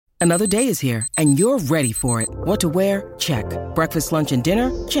Another day is here, and you're ready for it. What to wear? Check. Breakfast, lunch, and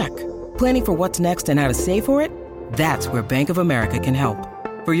dinner? Check. Planning for what's next and how to save for it? That's where Bank of America can help.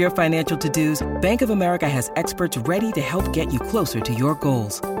 For your financial to-dos, Bank of America has experts ready to help get you closer to your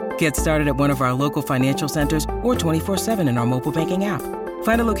goals. Get started at one of our local financial centers or 24/7 in our mobile banking app.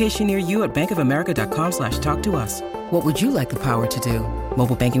 Find a location near you at bankofamerica.com/talktous. What would you like the power to do?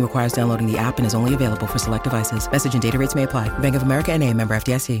 Mobile banking requires downloading the app and is only available for select devices. Message and data rates may apply. Bank of America N.A., member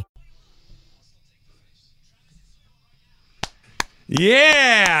FDIC.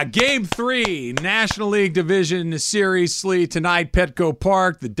 Yeah, Game 3, National League Division Series sleet tonight, Petco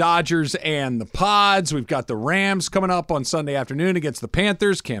Park, the Dodgers and the Pods. We've got the Rams coming up on Sunday afternoon against the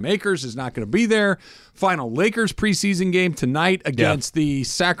Panthers. Cam Akers is not going to be there. Final Lakers preseason game tonight against the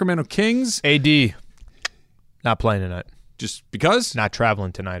Sacramento Kings. AD not playing tonight. Just because? Not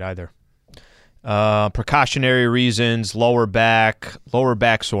traveling tonight either. Precautionary reasons, lower back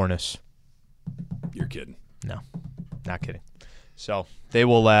soreness. You're kidding. No, not kidding. So they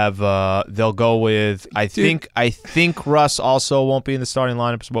will have. They'll go with. I think Russ also won't be in the starting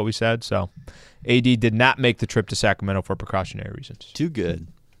lineup, is what we said. So AD did not make the trip to Sacramento for precautionary reasons. Too good.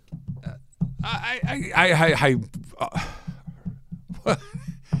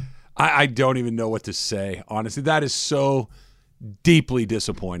 I don't even know what to say. Honestly, that is so deeply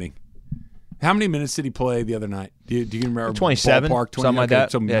disappointing. How many minutes did he play the other night? Do you remember? 27, ballpark, 20, something like that.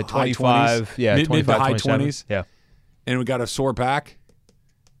 Some yeah, 25. 20s, Yeah, mid 25, to high 27. 20s. Yeah. And we got a sore back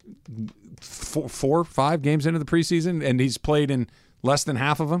 4 5 games into the preseason, and he's played in less than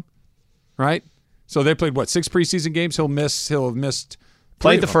half of them, right? So they played, 6 preseason games? He'll have missed.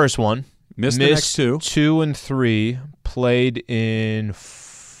 Played the first one. Missed the next 2. 2 and 3. Played in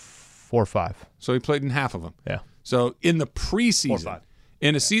 4 or 5. So he played in half of them. Yeah. So in the preseason. 4 or 5.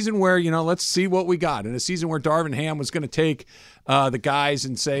 In a season where, let's see what we got. In a season where Darvin Ham was going to take the guys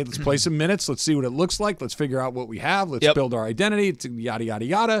and say, let's play some minutes. Let's see what it looks like. Let's figure out what we have. Let's build our identity. Yada, yada,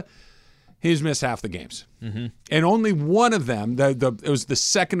 yada. He's missed half the games. Mm-hmm. And only one of them, it was the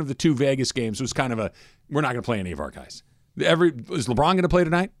second of the 2 Vegas games, was kind of we're not going to play any of our guys. Is LeBron going to play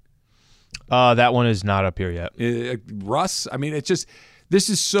tonight? That one is not up here yet. Russ? I mean, it's just, this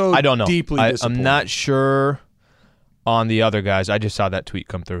is so I don't know. Deeply disappointing. I'm not sure on the other guys. I just saw that tweet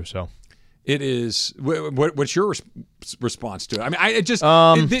come through, so. It is. What's your response to it? I mean, I just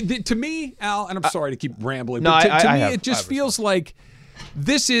to me, Al, and I'm sorry to keep rambling, but to me, it just feels like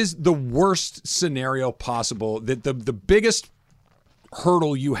this is the worst scenario possible. That the biggest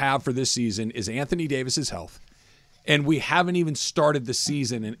hurdle you have for this season is Anthony Davis's health, and we haven't even started the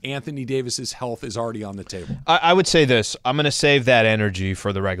season, and Anthony Davis's health is already on the table. I would say this: I'm going to save that energy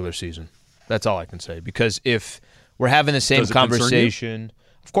for the regular season. That's all I can say, because if we're having the same conversation.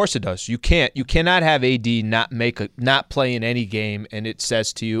 Of course it does. You cannot have AD not play in any game, and it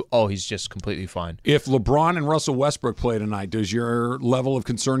says to you, oh, he's just completely fine. If LeBron and Russell Westbrook play tonight, does your level of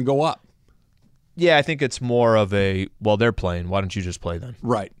concern go up? Yeah, I think it's more of they're playing. Why don't you just play then?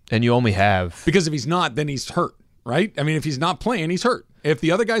 Right. And you only have... Because if he's not, then he's hurt, right? I mean, if he's not playing, he's hurt. If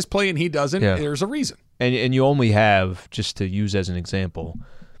the other guy's playing and he doesn't, there's a reason. And you only have, just to use as an example,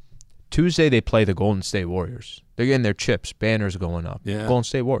 Tuesday they play the Golden State Warriors. They're getting their chips, banners going up. Yeah. Golden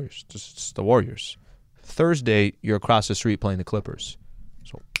State Warriors, just the Warriors. Thursday, you're across the street playing the Clippers.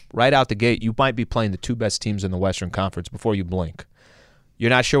 So right out the gate, you might be playing the 2 best teams in the Western Conference before you blink. You're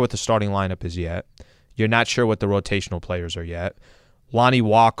not sure what the starting lineup is yet. You're not sure what the rotational players are yet. Lonnie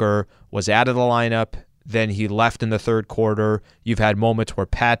Walker was out of the lineup. Then he left in the third quarter. You've had moments where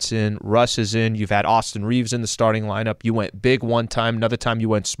Pat's in, Russ is in. You've had Austin Reeves in the starting lineup. You went big one time. Another time you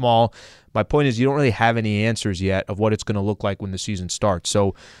went small. My point is you don't really have any answers yet of what it's going to look like when the season starts.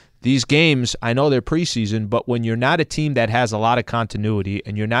 So these games, I know they're preseason, but when you're not a team that has a lot of continuity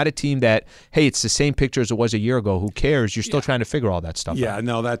and you're not a team that, hey, it's the same picture as it was a year ago, who cares? You're still trying to figure all that stuff out. Yeah,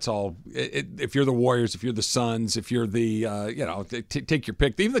 no, that's all. If you're the Warriors, if you're the Suns, if you're the, take your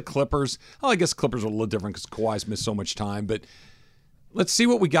pick. Even the Clippers. I guess Clippers are a little different because Kawhi's missed so much time, but let's see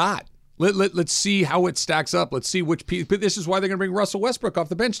what we got. Let's see how it stacks up. Let's see which people. This is why they're going to bring Russell Westbrook off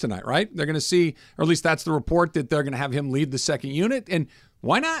the bench tonight, right? They're going to see, or at least that's the report, that they're going to have him lead the second unit. And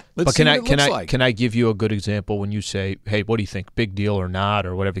why not? Let's see what it looks like. Can I give you a good example when you say, hey, what do you think? Big deal or not,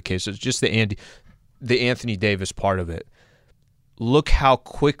 or whatever the case is? Just the Anthony Davis part of it. Look how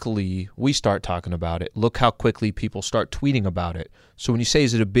quickly we start talking about it. Look how quickly people start tweeting about it. So when you say,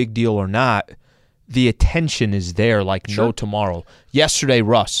 is it a big deal or not, the attention is there like no tomorrow. Yesterday,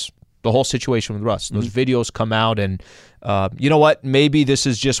 Russ. The whole situation with Russ. Those videos come out, and you know what? Maybe this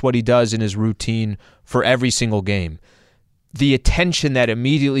is just what he does in his routine for every single game. the attention that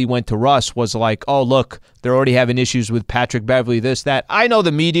immediately went to Russ was like, oh, look, they're already having issues with Patrick Beverley, this, that. I know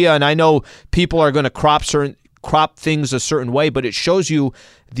the media, and I know people are going to crop things a certain way, but it shows you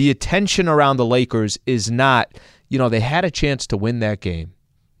the attention around the Lakers is not, they had a chance to win that game,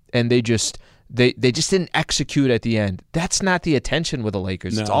 and they just didn't execute at the end. That's not the attention with the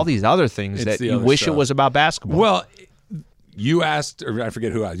Lakers. No. It's all these other things that you wish it was about basketball. Well, you asked, or I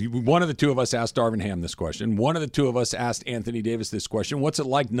forget who asked. One of the two of us asked Darvin Ham this question. One of the two of us asked Anthony Davis this question. What's it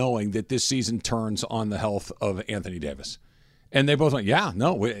like knowing that this season turns on the health of Anthony Davis? And they both went, yeah,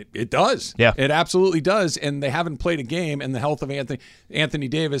 no, it does. Yeah. It absolutely does. And they haven't played a game, and the health of Anthony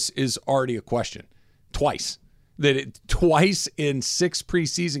Davis is already a question. Twice in 6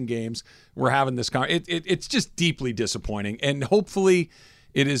 preseason games, we're having this it's just deeply disappointing. And hopefully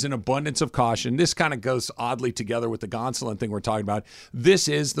it is an abundance of caution. This kind of goes oddly together with the Gonsolin thing we're talking about. This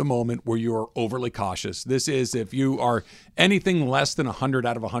is the moment where you are overly cautious. This is, if you are anything less than 100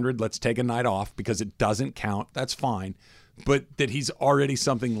 out of 100, let's take a night off because it doesn't count. That's fine. But that he's already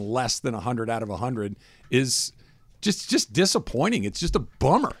something less than 100 out of 100 is just disappointing. It's just a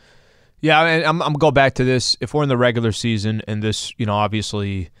bummer. Yeah, and I'm going to go back to this. If we're in the regular season and this,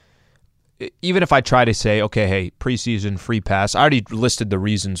 obviously, even if I try to say, okay, hey, preseason free pass, I already listed the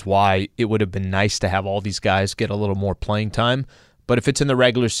reasons why it would have been nice to have all these guys get a little more playing time. But if it's in the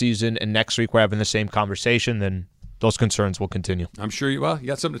regular season and next week we're having the same conversation, then those concerns will continue. I'm sure you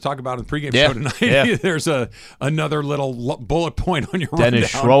got something to talk about in the pregame show tonight. Yeah. There's another little bullet point on your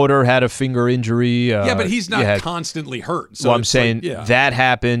Dennis rundown. Schroeder had a finger injury. But he's not constantly hurt. So well, I'm saying that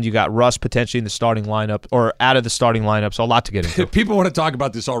happened. You got Russ potentially in the starting lineup or out of the starting lineup, so a lot to get into. People want to talk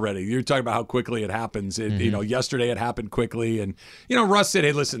about this already. You're talking about how quickly it happens. Yesterday it happened quickly. And, Russ said,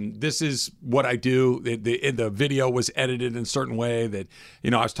 hey, listen, this is what I do. The video was edited in a certain way that,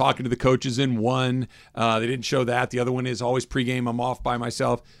 I was talking to the coaches in one. They didn't show that. The other one is always pregame, I'm off by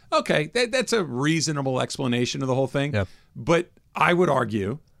myself. Okay, that's a reasonable explanation of the whole thing. Yep. But I would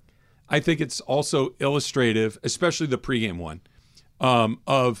argue, I think it's also illustrative, especially the pregame one,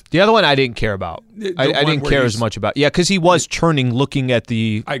 of... The other one I didn't care about. I didn't care as much about. Yeah, because he was churning, looking at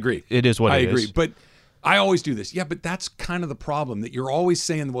the... I agree. It is what it is. I agree, but I always do this. Yeah, but that's kind of the problem, that you're always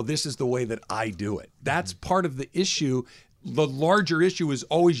saying, well, this is the way that I do it. That's part of the issue. The larger issue is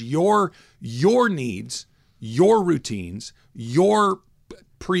always your needs, your routines, your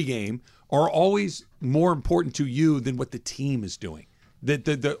pregame are always more important to you than what the team is doing.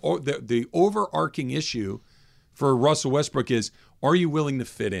 The overarching issue for Russell Westbrook is, are you willing to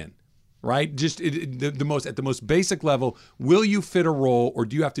fit in? Right? Just at the most basic level, will you fit a role, or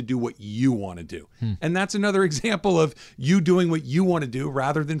do you have to do what you want to do? And that's another example of you doing what you want to do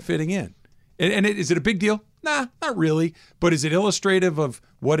rather than fitting in. And is it a big deal? Nah, not really. But is it illustrative of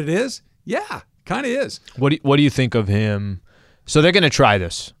what it is? Yeah. Kind of is. What do you think of him? So they're going to try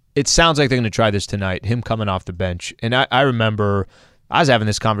this. It sounds like they're going to try this tonight, him coming off the bench. And I remember I was having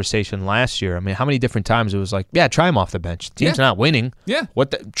this conversation last year. I mean, how many different times it was like, yeah, try him off the bench. The team's not winning. Yeah.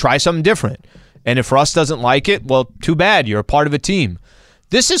 Try something different. And if Russ doesn't like it, well, too bad. You're a part of a team.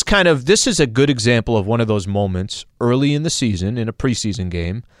 This is a good example of one of those moments early in the season in a preseason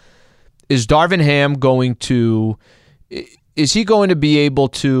game. Is Darvin Ham going to be able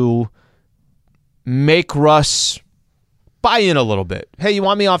to make Russ buy in a little bit? Hey, you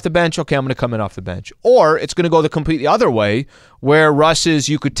want me off the bench? Okay, I'm going to come in off the bench. Or it's going to go the completely other way, where Russ is,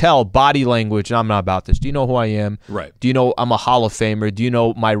 you could tell, body language, and I'm not about this. Do you know who I am? Right. Do you know I'm a Hall of Famer? Do you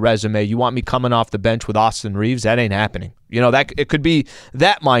know my resume? You want me coming off the bench with Austin Reeves? That ain't happening. That it could be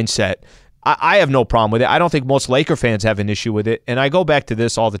that mindset. I have no problem with it. I don't think most Laker fans have an issue with it. And I go back to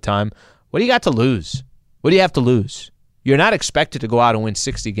this all the time. What do you got to lose? What do you have to lose? You're not expected to go out and win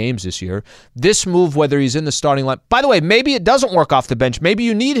 60 games this year. This move, whether he's in the starting line, by the way, maybe it doesn't work off the bench. Maybe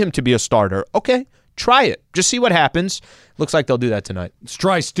you need him to be a starter. Okay, try it. Just see what happens. Looks like they'll do that tonight. Let's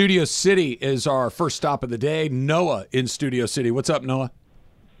try Studio City is our first stop of the day. Noah in Studio City. What's up, Noah?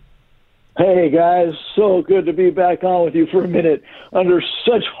 Hey, guys. So good to be back on with you for a minute under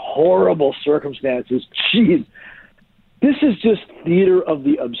such horrible circumstances. Jeez. This is just theater of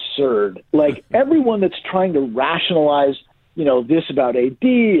the absurd. Like, everyone that's trying to rationalize, this about AD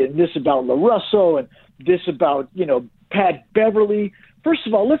and this about LaRusso and this about, Pat Beverley. First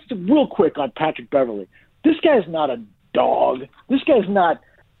of all, let's do real quick on Patrick Beverley. This guy's not a dog. This guy's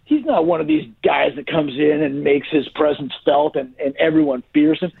he's not one of these guys that comes in and makes his presence felt and everyone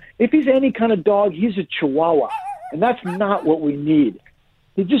fears him. If he's any kind of dog, he's a chihuahua. And that's not what we need.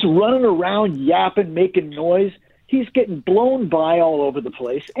 He's just running around, yapping, making noise. He's getting blown by all over the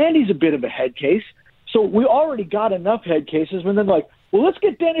place, and he's a bit of a head case. So we already got enough head cases, and then let's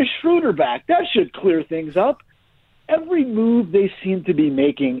get Dennis Schroeder back. That should clear things up. every move they seem to be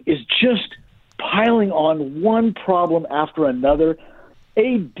making is just piling on one problem after another.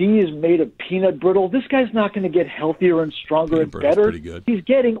 AD is made of peanut brittle. This guy's not going to get healthier and stronger and better. He's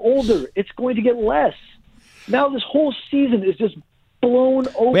getting older. It's going to get less. Now this whole season is just blown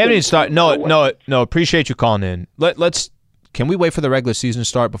open. We haven't even started. No. Appreciate you calling in. Let's. Can we wait for the regular season to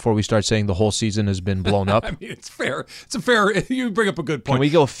start before we start saying the whole season has been blown up? I mean, it's fair. You bring up a good point. Can we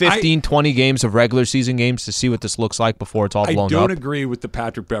go 15, 20 games of regular season games to see what this looks like before it's all blown up? I don't agree with the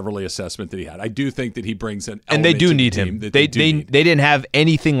Patrick Beverley assessment that he had. I do think that he brings an element and they do need him. They didn't have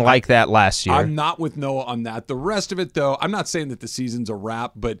anything like that last year. I'm not with Noah on that. The rest of it, though, I'm not saying that the season's a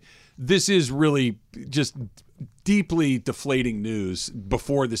wrap, but this is really just deeply deflating news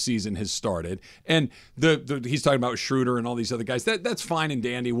before the season has started. And he's talking about Schroeder and all these other guys. That's fine and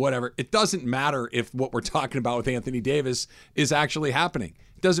dandy, whatever. It doesn't matter if what we're talking about with Anthony Davis is actually happening.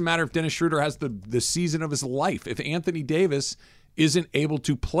 It doesn't matter if Dennis Schroeder has the season of his life. If Anthony Davis isn't able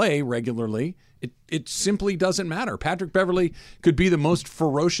to play regularly, it simply doesn't matter. Patrick Beverley could be the most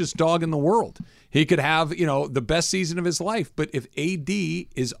ferocious dog in the world. He could have, the best season of his life. But if AD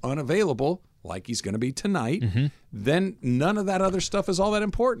is unavailable, like he's going to be tonight, then none of that other stuff is all that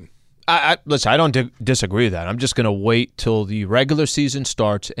important. Listen, I don't disagree with that. I'm just going to wait till the regular season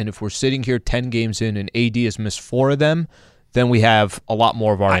starts, and if we're sitting here 10 games in and AD has missed 4 of them, then we have a lot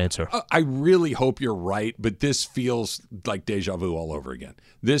more of our answer. I really hope you're right, but this feels like deja vu all over again.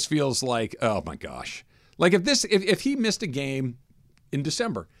 This feels like, oh my gosh. Like if he missed a game in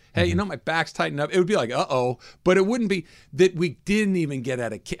December, hey, my back's tightened up, it would be like, uh-oh. But it wouldn't be that we didn't even get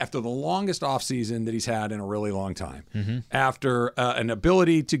after the longest offseason that he's had in a really long time, after an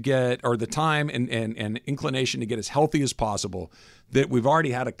ability to get, or the time and inclination to get as healthy as possible, that we've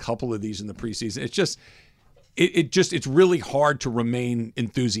already had a couple of these in the preseason. It's just, it's really hard to remain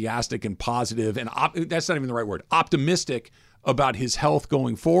enthusiastic and positive, and that's not even the right word, optimistic about his health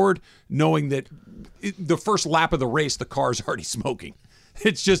going forward, knowing that the first lap of the race, the car's already smoking.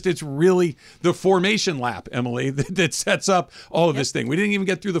 It's really the formation lap, Emily, that sets up all of this thing. We didn't even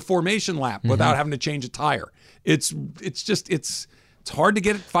get through the formation lap without having to change a tire. It's hard to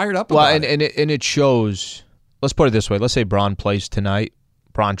get it fired up. And it shows. Let's put it this way. Let's say Bron plays tonight.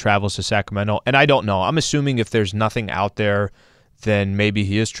 Bron travels to Sacramento, and I don't know. I'm assuming if there's nothing out there, then maybe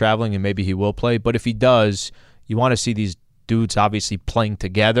he is traveling and maybe he will play. But if he does, you want to see these dudes obviously playing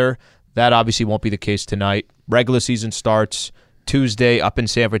together. That obviously won't be the case tonight. Regular season starts Tuesday up in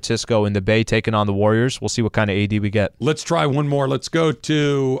San Francisco in the Bay, taking on the Warriors. We'll see what kind of AD we get. Let's try one more. Let's go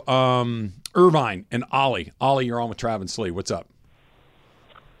to Irvine and Ollie. Ollie, you're on with Travis Lee. What's up?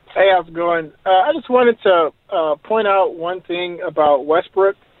 Hey, how's it going? I just wanted to point out one thing about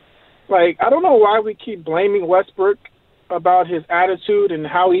Westbrook. I don't know why we keep blaming Westbrook about his attitude and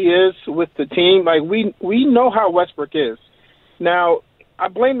how he is with the team. We know how Westbrook is. Now, I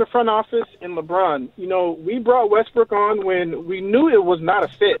blame the front office and LeBron. We brought Westbrook on when we knew it was not a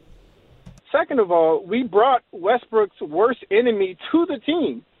fit. Second of all, we brought Westbrook's worst enemy to the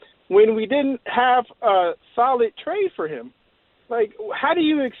team when we didn't have a solid trade for him. How do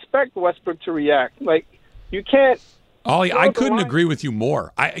you expect Westbrook to react? You can't. Ollie, I couldn't agree with you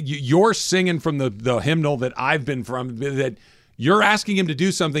more. You're singing from the hymnal that I've been from, that you're asking him to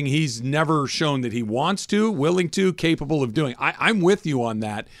do something he's never shown that he wants to, willing to, capable of doing. I'm with you on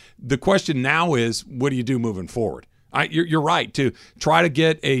that. The question now is, what do you do moving forward? You're right. To try to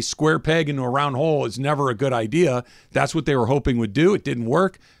get a square peg into a round hole is never a good idea. That's what they were hoping would do. It didn't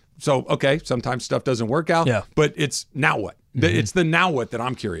work. So, okay, sometimes stuff doesn't work out. Yeah. But it's now what? It's the now what that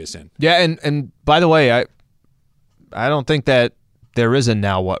I'm curious in. Yeah, and by the way, I don't think that there is a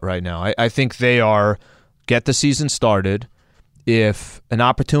now what right now. I think they are get the season started. If an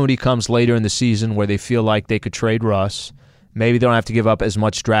opportunity comes later in the season where they feel like they could trade Russ, maybe they don't have to give up as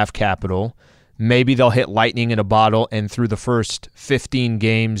much draft capital. Maybe they'll hit lightning in a bottle, and through the first 15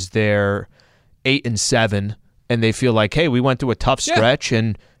 games, they're 8-7. And they feel like, hey, we went through a tough stretch,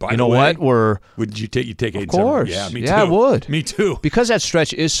 and you know what? Would you take 8-7? Of course, yeah, me too. Yeah, I would. Me too. Because that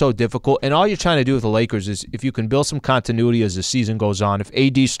stretch is so difficult, and all you're trying to do with the Lakers is if you can build some continuity as the season goes on. If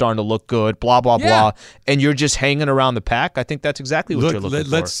AD's starting to look good, blah blah blah, and you're just hanging around the pack, I think that's exactly what you're looking for.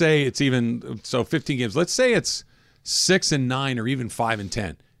 Let's say it's even 15 games. Let's say it's 6-9 or even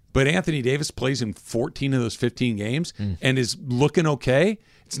 5-10. But Anthony Davis plays in 14 of those 15 games and is looking okay.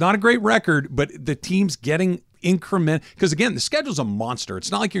 It's not a great record, but the team's getting increment, because again, the schedule's a monster.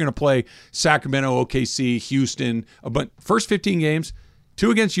 It's not like you're going to play Sacramento, OKC, Houston, but first 15 games, 2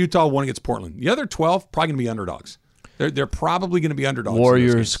 against Utah, 1 against Portland. The other 12 probably going to be underdogs. They're probably going to be underdogs.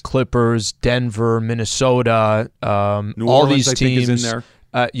 Warriors, Clippers, Denver, Minnesota, New all Orleans, these teams. I think, is in there.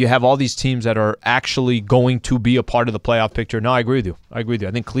 You have all these teams that are actually going to be a part of the playoff picture. No, I agree with you. I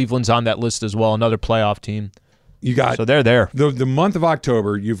think Cleveland's on that list as well, another playoff team. So they're there. The month of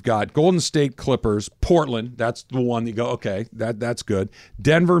October, you've got Golden State Clippers, Portland. That's the one you go, okay, that's good.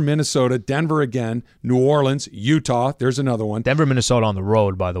 Denver, Minnesota, Denver again, New Orleans, Utah. There's another one. Denver, Minnesota on the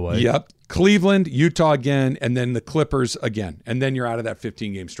road, by the way. Yep. Cleveland, Utah again, and then the Clippers again. And then you're out of that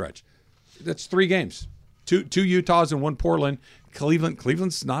 15-game stretch. That's 3 games. Two Utahs and 1 Portland.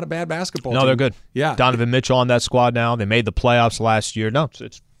 Cleveland's not a bad basketball team. No, they're good. Yeah. Donovan Mitchell on that squad now. They made the playoffs last year. No, it's a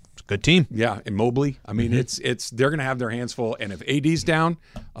good team. Yeah, and Mobley. I mean, it's they're going to have their hands full. And if AD's down,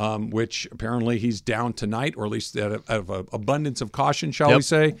 which apparently he's down tonight, or at least out of an abundance of caution, shall we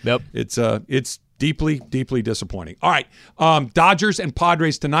say? Yep. It's deeply, deeply disappointing. All right, Dodgers and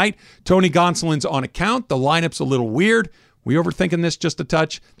Padres tonight. Tony Gonsolin's on account. The lineup's a little weird. We overthinking this just a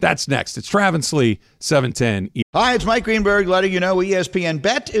touch? That's next. It's Travis Lee, 710. Hi, it's Mike Greenberg letting you know ESPN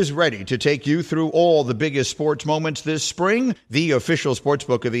Bet is ready to take you through all the biggest sports moments this spring. The official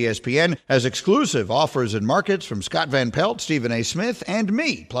sportsbook of ESPN has exclusive offers and markets from Scott Van Pelt, Stephen A. Smith, and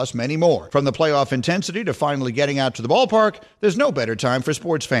me, plus many more. From the playoff intensity to finally getting out to the ballpark, there's no better time for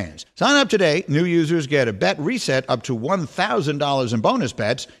sports fans. Sign up today. New users get a bet reset up to $1,000 in bonus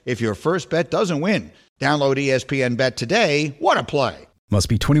bets if your first bet doesn't win. Download ESPN Bet today. What a play. Must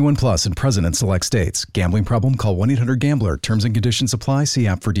be 21 plus and present in select states. Gambling problem? Call 1-800-GAMBLER. Terms and conditions apply. See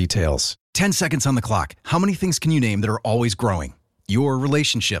app for details. 10 seconds on the clock. How many things can you name that are always growing? Your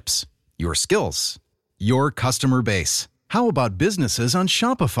relationships, your skills, your customer base. How about businesses on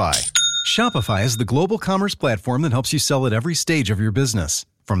Shopify? Shopify is the global commerce platform that helps you sell at every stage of your business.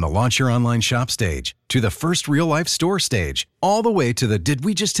 From the launch your online shop stage, to the first real-life store stage, all the way to the did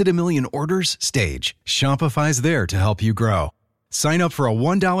we just hit a million orders stage, Shopify's there to help you grow. Sign up for a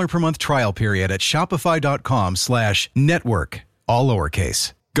 $1 per month trial period at shopify.com/network, all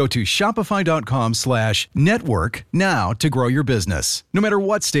lowercase. Go to shopify.com/network now to grow your business, no matter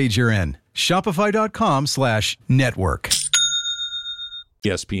what stage you're in. Shopify.com/network.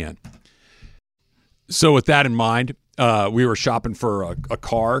 ESPN. So with that in mind, we were shopping for a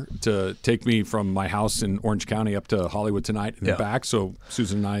car to take me from my house in Orange County up to Hollywood tonight and back, so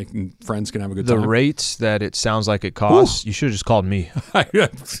Susan and I and friends can have a good time. The rates that it sounds like it costs, you should have just called me.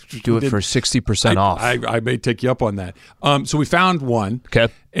 Do it for 60% off. I may take you up on that. So we found one. Okay.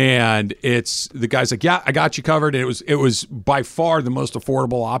 And it's the guy's like, yeah, I got you covered. And it was by far the most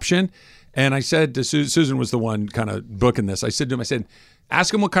affordable option. And I said to Susan was the one kind of booking this. I said to him,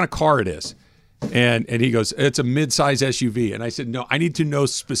 ask him what kind of car it is. And he goes, it's a mid-size SUV. And I said, no, I need to know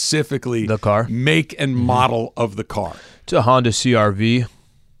specifically the car, make and model of the car. It's a Honda CR-V.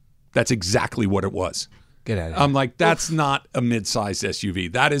 That's exactly what it was. Get out of here. I'm like, that's not a mid-size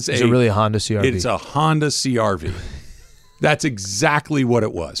SUV. That is it really a Honda CR-V? It's a Honda CR-V. That's exactly what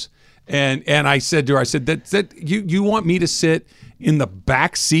it was. And I said to her, that you want me to sit in the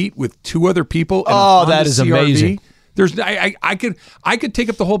back seat with 2 other people? Oh, that is CR-V? Amazing. I could take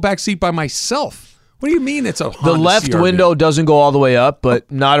up the whole back seat by myself. What do you mean it's a Honda The left CR-V? window doesn't go all the way up,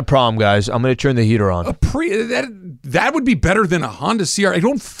 but not a problem, guys. I'm going to turn the heater on. That would be better than a Honda CR. I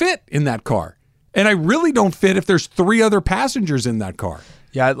don't fit in that car. And I really don't fit if there's 3 other passengers in that car.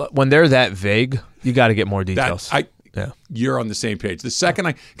 Yeah, when they're that vague, you got to get more details. You're on the same page. The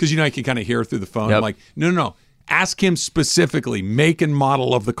second because you can kind of hear through the phone. Yep. I'm like, no. Ask him specifically, make and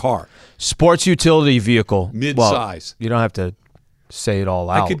model of the car. Sports utility vehicle. Mid-size. Well, you don't have to say it all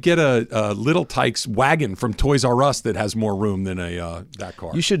out. I could get a Little Tykes wagon from Toys R Us that has more room than that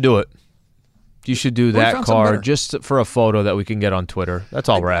car. You should do it. You should do that car just for a photo that we can get on Twitter. That's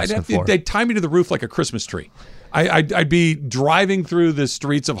all we're asking for. They'd tie me to the roof like a Christmas tree. I'd be driving through the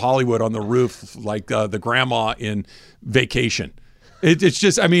streets of Hollywood on the roof like the grandma in Vacation. It's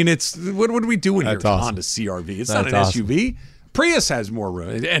just, it's what are we doing here? Awesome. Honda CR-V. It's not an SUV. Prius has more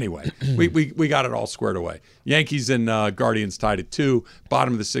room. Anyway, we got it all squared away. Yankees and Guardians tied at 2.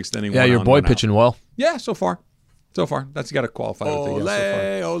 Bottom of the 6th inning. Yeah, your boy pitching well. Yeah, so far. That's got to qualify. Ole.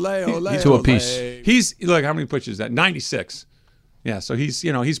 2 apiece. Look, how many pitches is that? 96. Yeah, so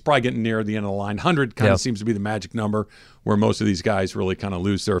he's probably getting near the end of the line. 100 kind of seems to be the magic number where most of these guys really kind of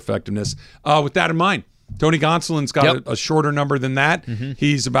lose their effectiveness. With that in mind, Tony Gonsolin's got a shorter number than that. Mm-hmm.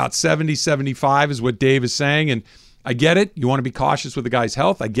 He's about 70, 75 is what Dave is saying. And I get it. You want to be cautious with the guy's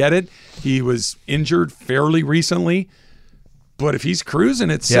health. I get it. He was injured fairly recently. But if he's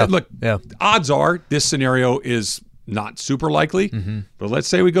cruising, odds are this scenario is not super likely. Mm-hmm. But let's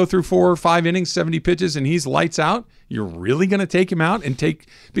say we go through 4 or 5 innings, 70 pitches, and he's lights out. You're really going to take him out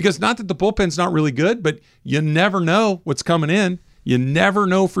because not that the bullpen's not really good, but you never know what's coming in. You never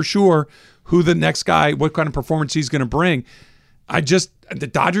know for sure who the next guy, what kind of performance he's going to bring. I the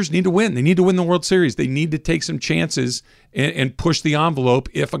Dodgers need to win. They need to win the World Series. They need to take some chances and push the envelope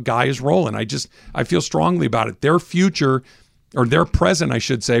if a guy is rolling. I feel strongly about it. Their future, or their present, I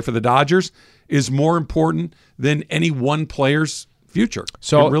should say, for the Dodgers is more important than any one player's future.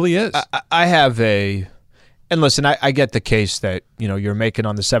 So it really is. I have and listen, I get the case that you're making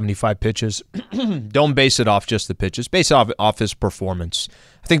on the 75 pitches. Don't base it off just the pitches. Base it off his performance.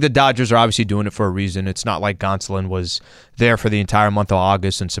 I think the Dodgers are obviously doing it for a reason. It's not like Gonsolin was there for the entire month of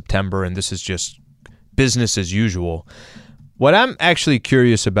August and September, and this is just business as usual. What I'm actually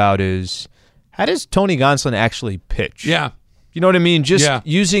curious about is, how does Tony Gonsolin actually pitch? Yeah. You know what I mean? Just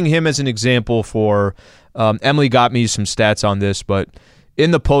using him as an example for Emily got me some stats on this, but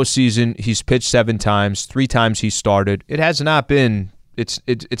in the postseason, he's pitched 7 times, 3 times he started. It has not been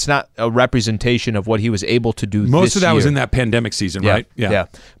it's not a representation of what he was able to do. Most of that year. Was in that pandemic season, right? Yeah.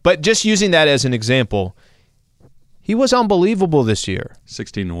 But just using that as an example, he was unbelievable this year.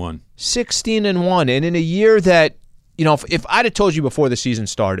 16-1. 16-1, and in a year that if I'd have told you before the season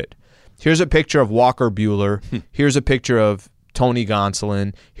started, here's a picture of Walker Buehler, here's a picture of Tony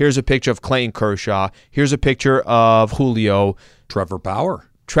Gonsolin, here's a picture of Clayton Kershaw, here's a picture of Julio, Trevor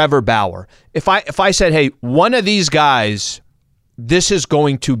Bauer. If I said, hey, one of these guys, this is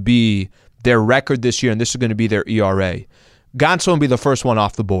going to be their record this year and this is going to be their ERA, Gonsolin would be the first one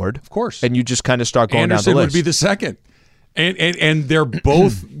off the board. Of course. And you just kind of start going Anderson down the list. Would be the second. And they're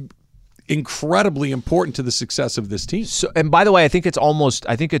both incredibly important to the success of this team. So, and by the way, I think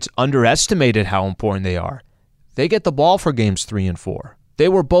it's underestimated how important they are. They get the ball for games 3 and 4. They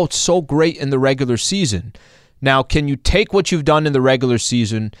were both so great in the regular season. Now, can you take what you've done in the regular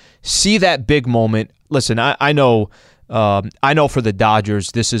season, see that big moment? Listen, I know for the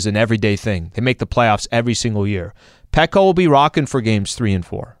Dodgers, this is an everyday thing. They make the playoffs every single year. Petco will be rocking for games 3 and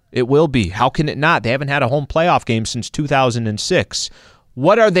 4. It will be. How can it not? They haven't had a home playoff game since 2006.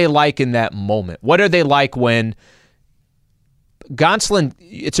 What are they like in that moment? What are they like when Gonsolin,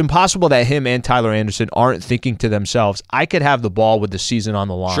 it's impossible that him and Tyler Anderson aren't thinking to themselves, I could have the ball with the season on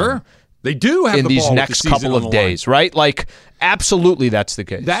the line. Sure. They do have in the these ball next with the couple of days, right? Like, absolutely that's the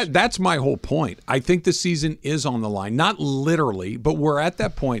case. That's my whole point. I think the season is on the line. Not literally, but we're at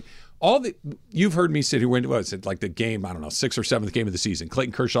that point. You've heard me sit here when was it like the game, I don't know, 6th or 7th game of the season.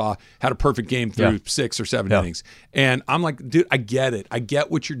 Clayton Kershaw had a perfect game through 6 or 7 innings. And I'm like, dude, I get it. I get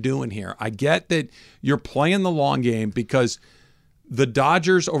what you're doing here. I get that you're playing the long game because the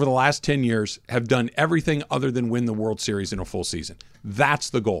Dodgers over the last 10 years have done everything other than win the World Series in a full season. That's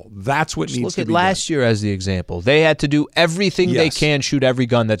the goal. That's what needs to be done. Look at last year as the example. They had to do everything they can, shoot every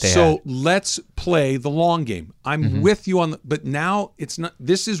gun that they had. So let's play the long game. I'm with you on but now it's not.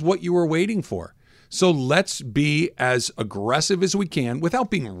 This is what you were waiting for. So let's be as aggressive as we can without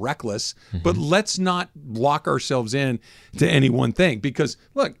being reckless, but let's not lock ourselves in to any one thing because,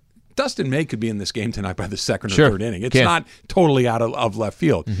 look, Dustin May could be in this game tonight by the 2nd or 3rd inning. It's not totally out of left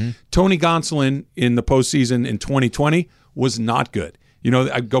field. Tony Gonsolin in the postseason in 2020 was not good.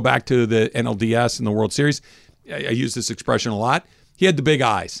 I go back to the NLDS and the World Series. I use this expression a lot. He had the big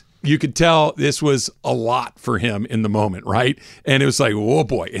eyes. You could tell this was a lot for him in the moment, right? And it was like, oh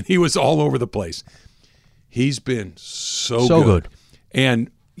boy. And he was all over the place. He's been so good.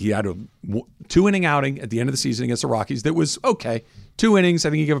 And he had a 2-inning outing at the end of the season against the Rockies that was okay. 2 innings. I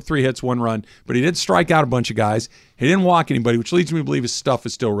think he gave up 3 hits, 1 run. But he did strike out a bunch of guys. He didn't walk anybody, which leads me to believe his stuff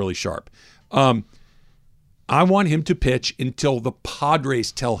is still really sharp. I want him to pitch until the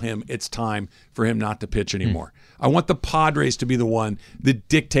Padres tell him it's time for him not to pitch anymore. I want the Padres to be the one that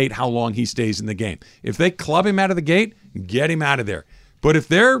dictate how long he stays in the game. If they club him out of the gate, get him out of there. But if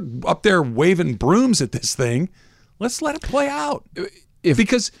they're up there waving brooms at this thing, let's let it play out.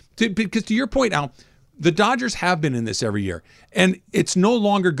 Because to your point, Al, the Dodgers have been in this every year, and it's no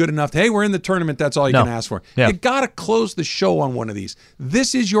longer good enough. Hey, we're in the tournament. That's all you can ask for. You got to close the show on one of these.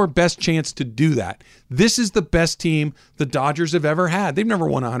 This is your best chance to do that. This is the best team the Dodgers have ever had. They've never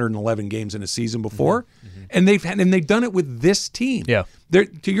won 111 games in a season before, and they've done it with this team. Yeah.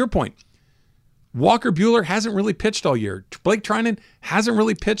 To your point, Walker Buehler hasn't really pitched all year. Blake Treinen hasn't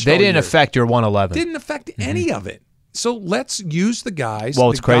really pitched all year. They didn't affect your 111. Didn't affect any of it. So let's use the guys. Well,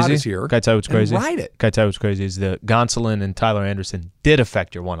 it's crazy. Here can I tell you what's crazy? Ride it. Can I tell you what's crazy is the Gonsolin and Tyler Anderson did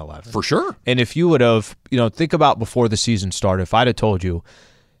affect your 111 for sure. And if you would have, think about before the season started. If I'd have told you,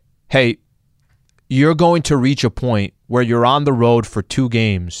 hey, you're going to reach a point where you're on the road for 2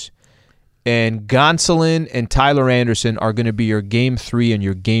 games, and Gonsolin and Tyler Anderson are going to be your Game 3 and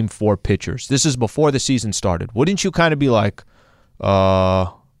your Game 4 pitchers. This is before the season started. Wouldn't you kind of be like,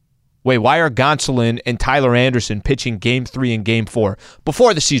 wait, why are Gonsolin and Tyler Anderson pitching Game 3 and Game 4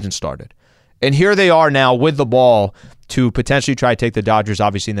 before the season started? And here they are now with the ball to potentially try to take the Dodgers,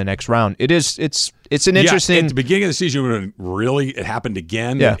 obviously, in the next round. It's an interesting. At the beginning of the season, when it happened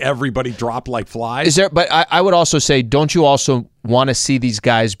again, and everybody dropped like flies. But I would also say, don't you also want to see these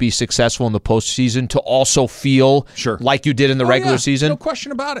guys be successful in the postseason to also feel like you did in the regular season? No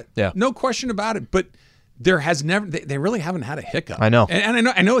question about it. Yeah. No question about it. But there has never. They really haven't had a hiccup. I know, and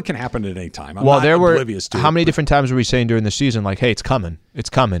I know it can happen at any time. I'm not oblivious to it. How many different times were we saying during the season, like, "Hey, it's coming, it's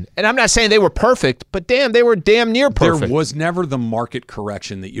coming"? And I'm not saying they were perfect, but damn, they were damn near perfect. There was never the market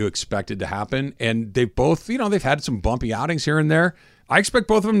correction that you expected to happen, and they've both, they've had some bumpy outings here and there. I expect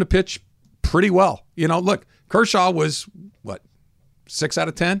both of them to pitch pretty well. Look, Kershaw was 6 out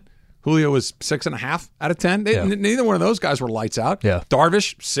of 10. Julio was 6.5 out of 10. Neither one of those guys were lights out. Yeah.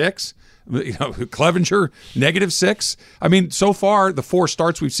 Darvish 6. Clevenger -6. I mean, so far the 4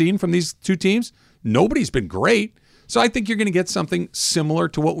 starts we've seen from these two teams, nobody's been great. So I think you're going to get something similar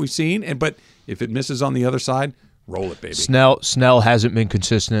to what we've seen. But if it misses on the other side, roll it, baby. Snell hasn't been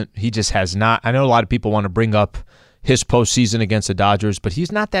consistent. He just has not. I know a lot of people want to bring up his postseason against the Dodgers, but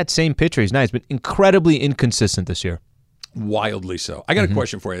he's not that same pitcher. He's not. He's been incredibly inconsistent this year. Wildly so. I got a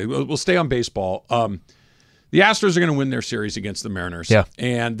question for you. We'll stay on baseball. The Astros are going to win their series against the Mariners,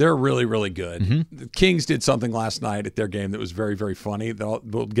 and they're really, really good. The Kings did something last night at their game that was very, very funny that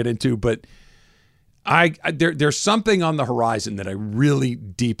we'll get into, but there's something on the horizon that I really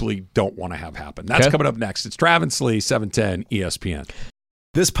deeply don't want to have happen. That's coming up next. It's Travis Lee, 710 ESPN.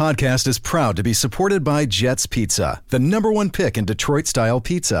 This podcast is proud to be supported by Jets Pizza, the #1 pick in Detroit-style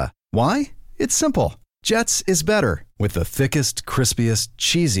pizza. Why? It's simple. Jets is better. With the thickest, crispiest,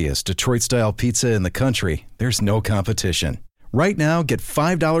 cheesiest Detroit-style pizza in the country, there's no competition. Right now, get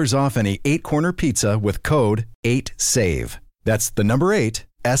 $5 off any 8-corner pizza with code 8SAVE. That's the number 8,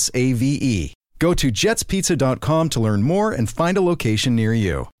 SAVE. Go to jetspizza.com to learn more and find a location near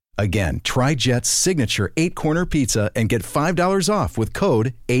you. Again, try Jet's signature 8-corner pizza and get $5 off with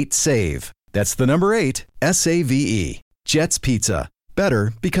code 8SAVE. That's the number 8, SAVE. Jet's Pizza.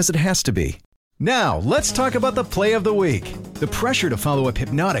 Better because it has to be. Now, let's talk about the play of the week. The pressure to follow up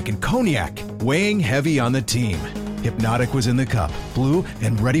Hypnotic and Cognac, weighing heavy on the team. Hypnotic was in the cup, blue,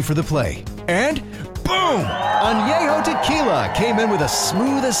 and ready for the play. And boom! Añejo Tequila came in with a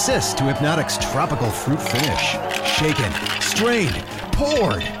smooth assist to Hypnotic's tropical fruit finish. Shaken, strained,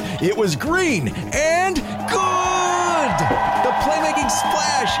 poured. It was green and good! The playmaking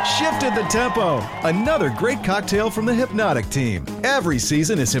splash shifted the tempo. Another great cocktail from the Hypnotic team. Every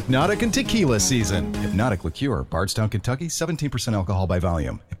season is Hypnotic and Tequila season. Hypnotic Liqueur, Bardstown, Kentucky, 17% alcohol by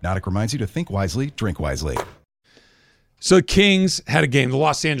volume. Hypnotic reminds you to think wisely, drink wisely. So Kings had a game, the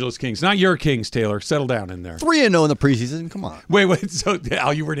Los Angeles Kings. Not your Kings, Taylor. Settle down in there. 3-0 in the preseason. Come on. Wait. So,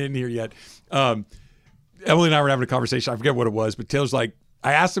 Al, you weren't in here yet. Emily and I were having a conversation. I forget what it was, but Taylor's like,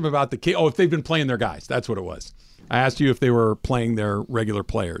 I asked him about the Kings. Oh, if they've been playing their guys. That's what it was. I asked you if they were playing their regular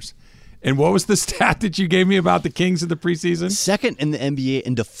players. And what was the stat that you gave me about the Kings in the preseason? Second in the NBA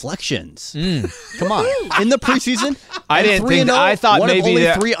in deflections. Come on. In the preseason? I didn't think that. I thought maybe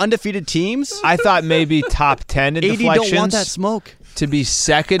only 3 undefeated teams? I thought maybe top 10 in deflections. 80 don't want that smoke. To be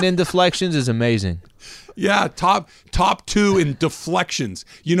second in deflections is amazing. Yeah, top 2 in deflections.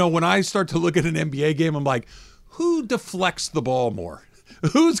 When I start to look at an NBA game, I'm like, who deflects the ball more?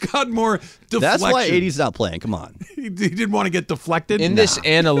 Who's got more deflection? That's why 80's not playing. Come on. He didn't want to get deflected? In this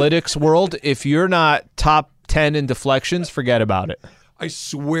analytics world, if you're not top 10 in deflections, forget about it. I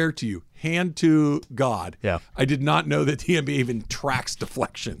swear to you, hand to God, yeah. I did not know that the NBA even tracks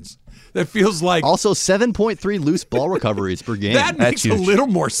deflections. That feels like... Also, 7.3 loose ball recoveries per game. That makes a little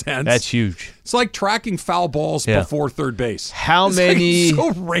more sense. That's huge. It's like tracking foul balls before third base. How many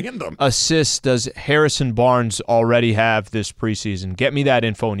so random assists does Harrison Barnes already have this preseason? Get me that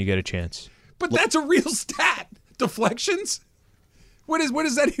info when you get a chance. But that's a real stat. Deflections? What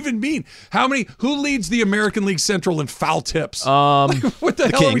does that even mean? Who leads the American League Central in foul tips? What the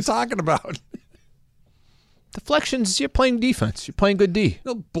hell are we talking about? Deflections, you're playing defense. You're playing good D.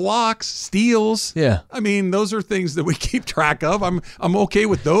 Blocks, steals. Yeah. I mean, those are things that we keep track of. I'm okay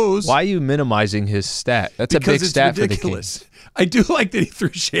with those. Why are you minimizing his stat? That's a big stat for the Kings. I do like that he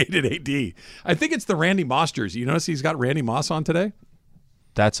threw shade at AD. I think it's the Randy Moss jersey. You notice he's got Randy Moss on today?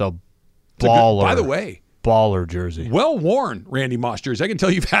 That's a baller. By the way. Baller jersey. Well worn Randy Moss jersey. I can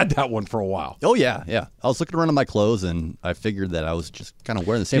tell you've had that one for a while. Oh, yeah. I was looking around at my clothes, and I figured that I was just kind of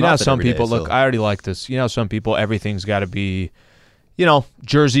wearing the same outfit some every people, day, look, I already like this. Some people, everything's got to be,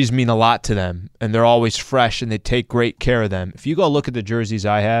 jerseys mean a lot to them, and they're always fresh, and they take great care of them. If you go look at the jerseys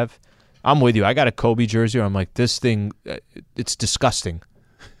I have, I'm with you. I got a Kobe jersey, where I'm like, this thing, it's disgusting.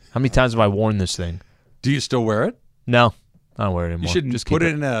 How many times have I worn this thing? Do you still wear it? No, I don't wear it anymore. You should just put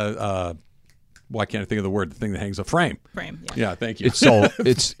it in a... why can't I think of the word? The thing that hangs a frame. Frame. Yeah, thank you. It's so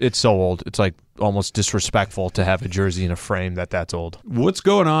it's so old. It's like almost disrespectful to have a jersey in a frame that's old. What's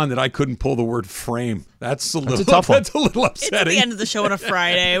going on that I couldn't pull the word frame? That's a tough one. That's a little upsetting. It's the end of the show on a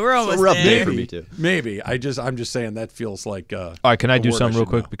Friday. We're almost rough there. day for me too. Maybe. I'm just saying that feels like. All right, can I do something real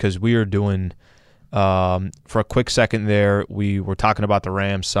quick? Because we are doing. For a quick second there, we were talking about the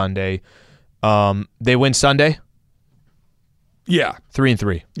Rams Sunday. They win Sunday. Yeah.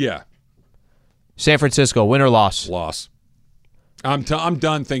 3-3. Yeah. San Francisco, win or loss? Loss. I'm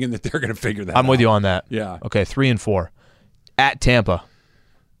done thinking that they're going to figure that out. I'm with you on that. Yeah. Okay, 3-4. At Tampa.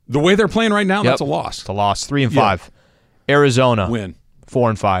 The way they're playing right now, that's a loss. It's a loss. 3-5. Yeah. Arizona. Win.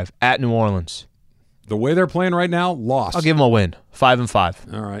 4-5. At New Orleans. The way they're playing right now, loss. I'll give them a win.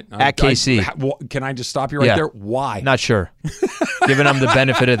 5-5. All right. At KC. Can I just stop you right there? Why? Not sure. Giving them the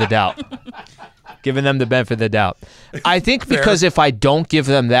benefit of the doubt. Giving them the benefit of the doubt. I think because if I don't give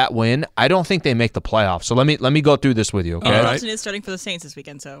them that win, I don't think they make the playoffs. So let me go through this with you, okay? All right. Wilson is starting for the Saints this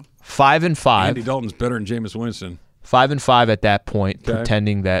weekend, so 5-5. Andy Dalton's better than Jameis Winston. 5-5 at that point,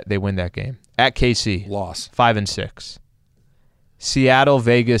 pretending that they win that game. At KC. Loss. 5-6.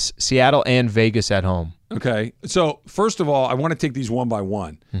 Seattle and Vegas at home. Okay. So, first of all, I want to take these one by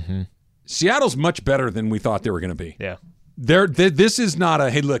one. Mm-hmm. Seattle's much better than we thought they were going to be. Yeah. This is not a,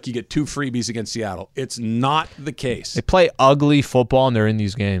 hey, look, you get 2 freebies against Seattle. It's not the case. They play ugly football, and they're in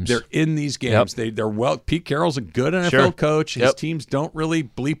these games. They're in these games. Yep. They're well. Pete Carroll's a good NFL coach. His teams don't really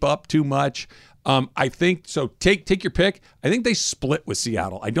bleep up too much. I think so. Take your pick. I think they split with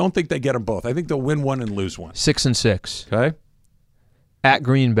Seattle. I don't think they get them both. I think they'll win one and lose one. 6-6. Okay. At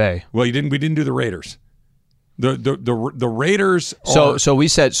Green Bay. Well, we didn't do the Raiders. The Raiders. So we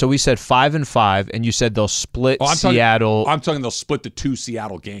said 5-5, and you said they'll split Seattle. I'm talking they'll split the 2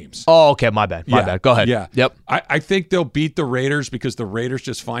 Seattle games. Oh, okay, my bad. Go ahead. Yeah. Yep. I think they'll beat the Raiders because the Raiders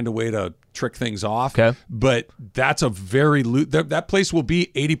just find a way to trick things off. Okay. But that's a very that place will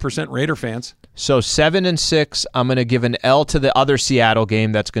be 80% Raider fans. So 7-6. I'm going to give an L to the other Seattle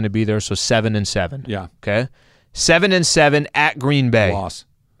game that's going to be there. So 7-7. Yeah. Okay. 7-7 at Green Bay. Loss.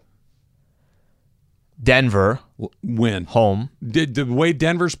 Denver. Win. Home. The way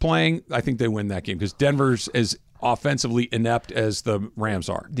Denver's playing, I think they win that game because Denver's as offensively inept as the Rams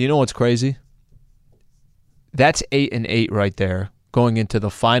are. Do you know what's crazy? That's 8-8 right there going into the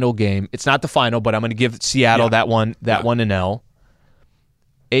final game. It's not the final, but I'm going to give Seattle that one an L.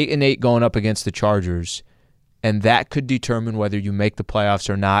 8-8 going up against the Chargers, and that could determine whether you make the playoffs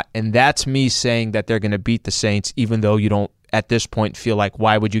or not. And that's me saying that they're going to beat the Saints, even though you don't at this point feel like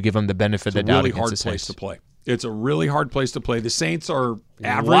why would you give them the benefit of the doubt against the Saints? It's a really hard place to play. It's a really hard place to play. The Saints are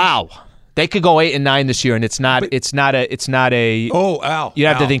average. Wow. They could go 8-9 this year, and it's not a. Oh, Al. You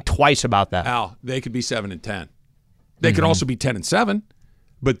have to think twice about that. Al, they could be 7-10. They could also be 10-7,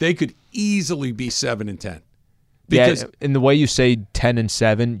 but they could easily be 7-10. Because in the way you say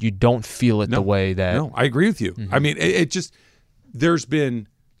 10-7, you don't feel it the way that. No, I agree with you. I mean, it just there's been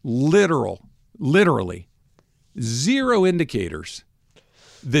literally 0 indicators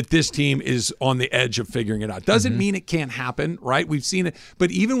that this team is on the edge of figuring it out. Doesn't mean it can't happen, right? We've seen it.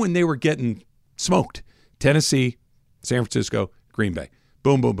 But even when they were getting smoked, Tennessee, San Francisco, Green Bay,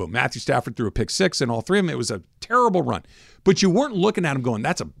 boom, boom, boom. Matthew Stafford threw a pick 6 in all 3 of them. It was a terrible run. But you weren't looking at them going,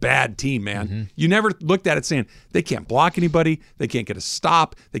 that's a bad team, man. You never looked at it saying, they can't block anybody. They can't get a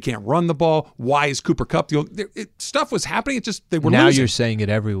stop. They can't run the ball. Why is Cooper Kupp? Stuff was happening. It just, they were now losing. You're saying it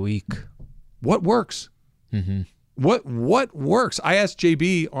every week. What works? What works? I asked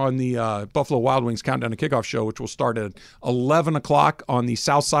JB on the Buffalo Wild Wings Countdown to Kickoff show, which will start at 11 o'clock on the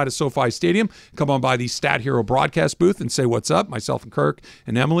south side of SoFi Stadium. Come on by the Stat Hero broadcast booth and say what's up. Myself and Kirk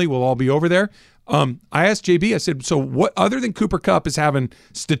and Emily will all be over there. I asked JB, I said, so what other than Cooper Kupp is having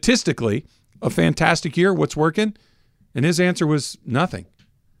statistically a fantastic year, what's working? And his answer was nothing.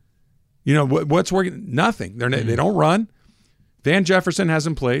 You know, what's working? Nothing. They don't run. Van Jefferson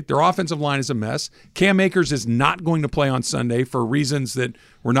hasn't played. Their offensive line is a mess. Cam Akers is not going to play on Sunday for reasons that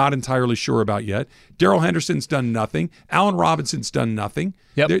we're not entirely sure about yet. Darrell Henderson's done nothing. Allen Robinson's done nothing.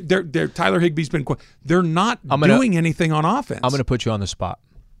 Yep. They're Tyler Higbee's been they're not doing anything on offense. I'm going to put you on the spot.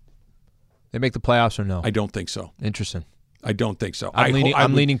 They make the playoffs or no? I don't think so. Interesting. I don't think so.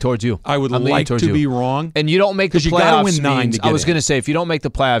 I'm leaning towards you. I would like to be wrong. And you don't make the playoffs. You got to win 9 to get I was going to say, if you don't make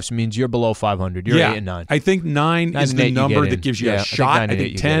the playoffs, it means you're below 500. You're 8-9. I think 9 is the number that gives you a shot. I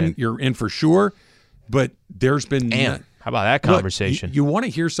think 10, you're in for sure. But there's been. Man, how about that conversation? Look, you want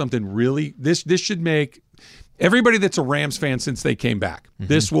to hear something really? This should make everybody that's a Rams fan since they came back.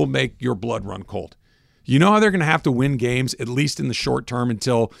 This will make your blood run cold. You know how they're going to have to win games, at least in the short term,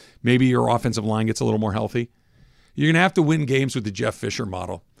 until maybe your offensive line gets a little more healthy? You're going to have to win games with the Jeff Fisher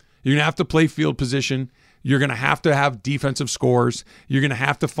model. You're going to have to play field position. You're going to have defensive scores. You're going to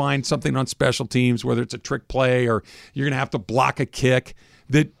have to find something on special teams, whether it's a trick play or you're going to have to block a kick.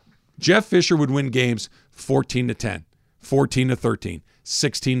 That Jeff Fisher would win games 14-10, 14-13,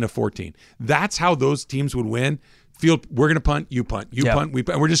 16-14. That's how those teams would win. Field, we're going to punt, you punt, punt, we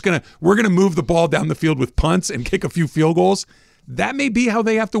punt. We're going to move the ball down the field with punts and kick a few field goals. That may be how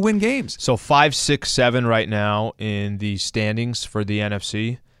they have to win games. So 5, 6, 7 right now in the standings for the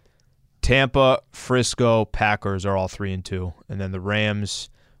NFC. Tampa, Frisco, Packers are all 3-2, and then the Rams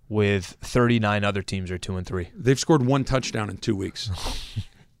with 39 other teams are 2-3. They've scored 1 touchdown in 2 weeks,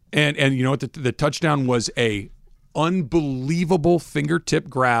 and you know what? The touchdown was a unbelievable fingertip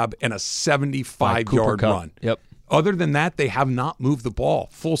grab and a 75-yard run. Yep. Other than that, they have not moved the ball.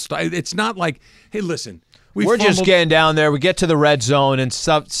 Full style. It's not like, hey, listen, we're just getting down there. We get to the red zone and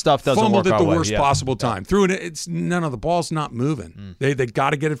stuff doesn't work our way. Fumbled at the worst possible time. Threw it. It's none of the ball's not moving. They got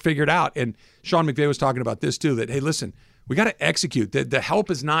to get it figured out. And Sean McVay was talking about this too. That hey, listen, we got to execute. The help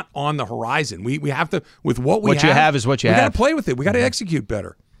is not on the horizon. We have to with what we have. What you have is what you have. We got to play with it. We got to execute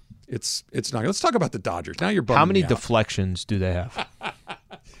better. It's not. Let's talk about the Dodgers. Now you're bumming How many me out. deflections do they have?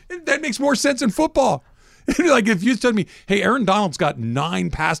 That makes more sense in football. Like if you told me, hey, Aaron Donald's got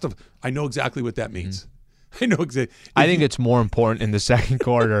 9 past of, I know exactly what that means. I know exactly. I think it's more important in the second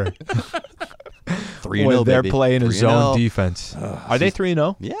quarter 3-0, when they're baby. playing a 3-0. zone defense. Are they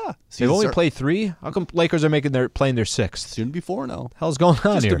 3-0? Yeah. They've only played 3? How come Lakers are playing their 6th? Soon to be 4-0. Hell's going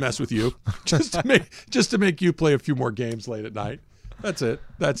on just here? to mess with you. just to make you play a few more games late at night. That's it.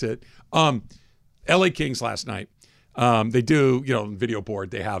 LA Kings last night. They do, video board.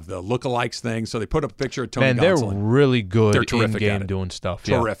 They have the lookalikes thing. So they put up a picture of Tony Gonsolin. They're really good They're terrific in-game doing stuff.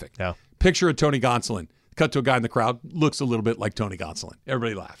 Terrific. Yeah. Picture of Tony Gonsolin. Cut to a guy in the crowd. Looks a little bit like Tony Gonsolin.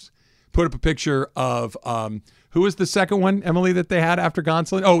 Everybody laughs. Put up a picture of who was the second one, Emily, that they had after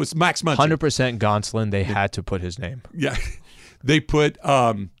Gonsolin? Oh, it was Max Muncy. 100% Gonsolin. They had to put his name. Yeah. They put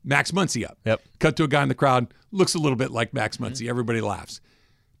Max Muncy up. Yep. Cut to a guy in the crowd. Looks a little bit like Max Muncy. Everybody laughs.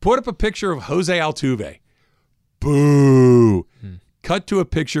 Put up a picture of Jose Altuve. Boo. Cut to a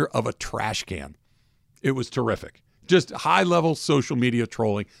picture of a trash can. It was terrific. Just high-level social media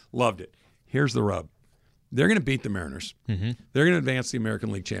trolling. Loved it. Here's the rub. They're going to beat the Mariners. They're going to advance the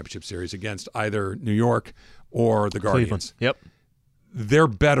American League Championship Series against either New York or the Guardians. Cleveland. Yep. They're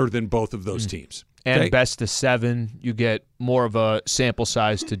better than both of those teams. And okay? best of 7, you get more of a sample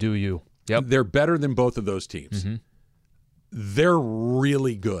size to do you. Yep. They're better than both of those teams. They're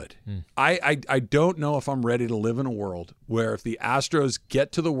really good. I don't know if I'm ready to live in a world where if the Astros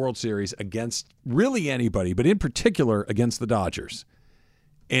get to the World Series against really anybody, but in particular against the Dodgers,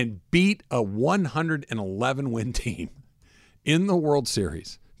 and beat a 111-win team in the World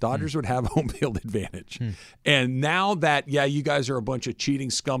Series, Dodgers would have home field advantage. And now that, you guys are a bunch of cheating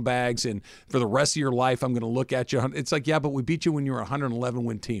scumbags, and for the rest of your life, I'm going to look at you. It's like, but we beat you when you were a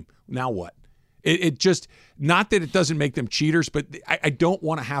 111-win team. Now what? It just, not that it doesn't make them cheaters, but I don't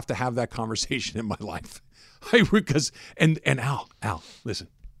want to have that conversation in my life. And Al, listen,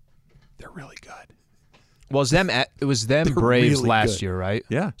 they're really good. Well, it was them They're Braves really last good. year, right?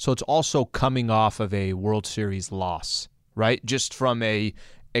 Yeah. So it's also coming off of a World Series loss, right? Just from a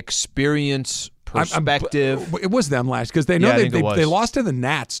experience perspective. It was them last because they know Yeah, they lost to the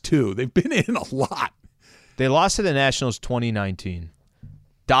Nats too. They've been in a lot. They lost to the Nationals 2019.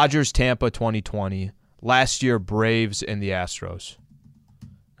 Dodgers, Tampa 2020. Last year, Braves and the Astros.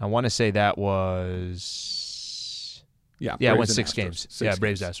 I want to say that was... it went 6 games.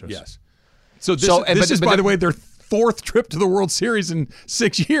 Braves, Astros. Yes. So this is, by the way, their 4th trip to the World Series in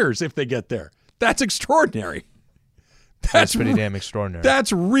 6 years if they get there. That's extraordinary. That's pretty damn extraordinary.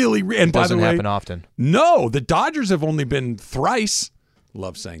 That's really... And by the way, doesn't happen often. No, the Dodgers have only been thrice.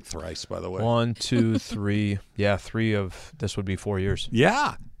 Love saying thrice, by the way. 1, 2, 3. Yeah, 3 of... This would be 4 years.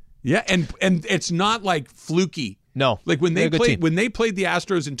 Yeah. Yeah, and it's not like fluky. No. Like when they played the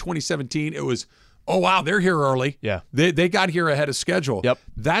Astros in 2017, it was... Oh, wow, they're here early. Yeah. They got here ahead of schedule. Yep.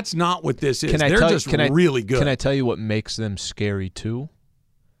 That's not what this is. They're just really good. Can I tell you what makes them scary, too?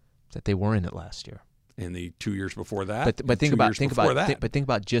 That they were in it last year. In the 2 years before that? But think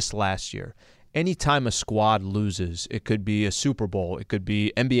about just last year. Anytime a squad loses, it could be a Super Bowl, it could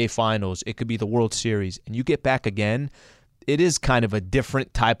be NBA Finals, it could be the World Series, and you get back again, it is kind of a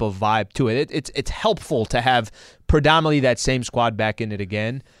different type of vibe to it. It's helpful to have predominantly that same squad back in it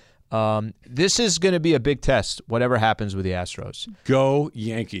again. This is going to be a big test, whatever happens with the Astros. Go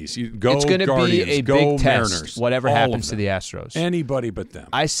Yankees. Go It's going to be a big test, Mariners. whatever happens to the Astros. Anybody but them.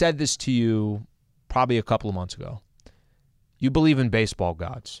 I said this to you probably a couple of months ago. You believe in baseball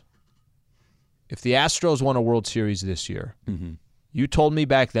gods. If the Astros won a World Series this year, You told me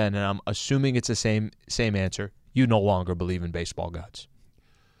back then, and I'm assuming it's the same answer, you no longer believe in baseball gods.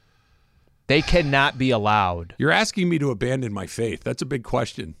 They cannot be allowed. You're asking me to abandon my faith. That's a big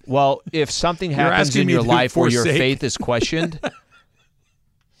question. Well, if something happens in your life where your faith is questioned,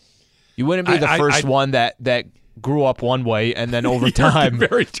 you wouldn't be the first one that grew up one way and then over time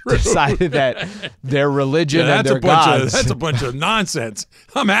decided that their religion and their gods. That's a bunch of nonsense.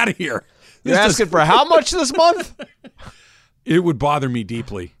 I'm out of here. You're asking for how much this month? It would bother me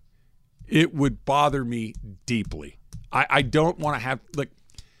deeply. It would bother me deeply. I don't want to have, like,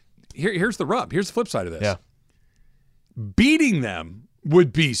 here's the rub. Here's the flip side of this. Yeah. Beating them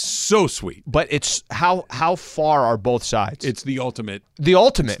would be so sweet. But it's how far are both sides? It's the ultimate. The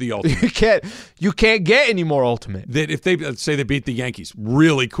ultimate. It's the ultimate. You can't get any more ultimate. That if they say they beat the Yankees,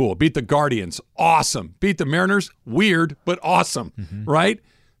 really cool. Beat the Guardians, awesome. Beat the Mariners, weird but awesome. Mm-hmm. Right?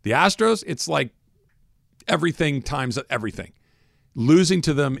 The Astros, it's like everything times everything. Losing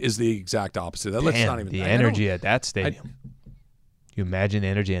to them is the exact opposite. Let's not even. The energy at that stadium. You imagine the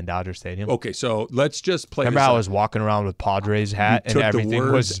energy in Dodger Stadium? Okay, so let's just play. Remember how I was walking around with Padres hat and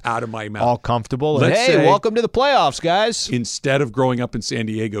everything was out of my mouth, all comfortable. Hey, welcome to the playoffs, guys! Instead of growing up in San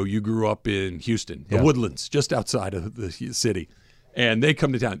Diego, you grew up in Houston, the Woodlands, just outside of the city, and they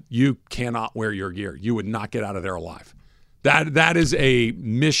come to town. You cannot wear your gear. You would not get out of there alive. That is a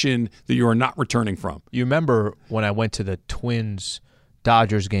mission that you are not returning from. You remember when I went to the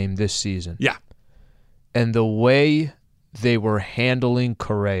Twins-Dodgers game this season? Yeah, and the way they were handling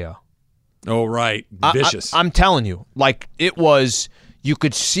Correa. Oh, right. Vicious. I'm telling you. Like, it was, you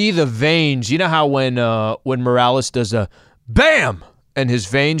could see the veins. You know how when Morales does a bam and his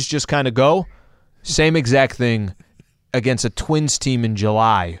veins just kind of go? Same exact thing against a Twins team in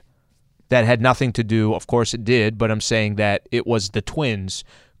July that had nothing to do. Of course it did, but I'm saying that it was the Twins.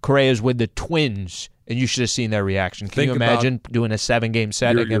 Correa's with the Twins, and you should have seen their reaction. Can you imagine doing a 7-game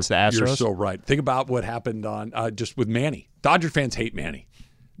set against the Astros? You're so right. Think about what happened on just with Manny. Dodger fans hate Manny.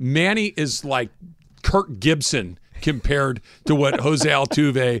 Manny is like Kirk Gibson compared to what Jose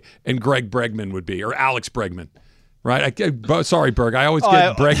Altuve and Greg Bregman would be, or Alex Bregman, right? Sorry, Berg. I always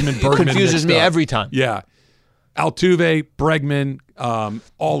get Bregman, Bergman. It confuses me every time. Yeah. Altuve, Bregman,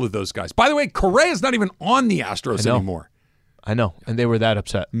 all of those guys. By the way, Correa's not even on the Astros anymore. I know, and they were that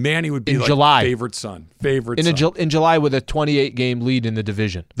upset. Manny would be in like July. Favorite son. In July with a 28-game lead in the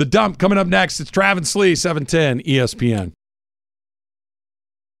division. The Dump coming up next. It's Travis Lee, 710 ESPN.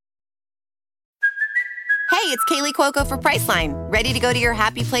 Hey, it's Kaylee Cuoco for Priceline. Ready to go to your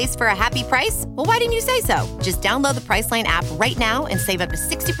happy place for a happy price? Well, why didn't you say so? Just download the Priceline app right now and save up to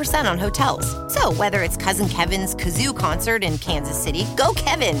 60% on hotels. So whether it's Cousin Kevin's Kazoo Concert in Kansas City, go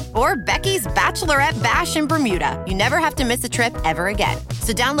Kevin, or Becky's Bachelorette Bash in Bermuda, you never have to miss a trip ever again.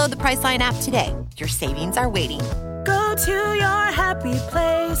 So download the Priceline app today. Your savings are waiting. Go to your happy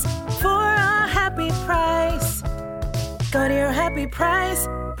place for a happy price. Go to your happy price,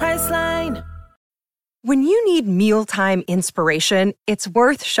 Priceline. When you need mealtime inspiration, it's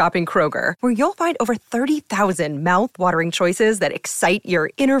worth shopping Kroger, where you'll find over 30,000 mouth-watering choices that excite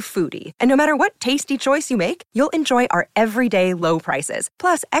your inner foodie. And no matter what tasty choice you make, you'll enjoy our everyday low prices,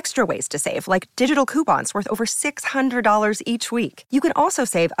 plus extra ways to save, like digital coupons worth over $600 each week. You can also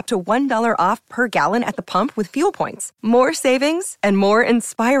save up to $1 off per gallon at the pump with fuel points. More savings and more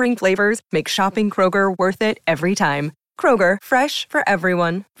inspiring flavors make shopping Kroger worth it every time. Kroger, fresh for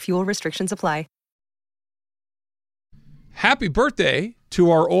everyone. Fuel restrictions apply. Happy birthday to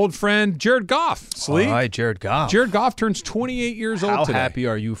our old friend Jared Goff. Slee. All right, Jared Goff. Jared Goff turns 28 years old today. How happy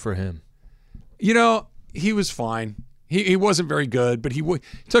are you for him? You know, he was fine. He wasn't very good, but he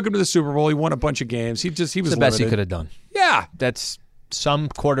took him to the Super Bowl. He won a bunch of games. He was the best he could have done. Yeah. That's some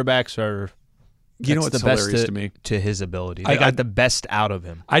quarterbacks are. You know what's hilarious to me? To his ability. They got the best out of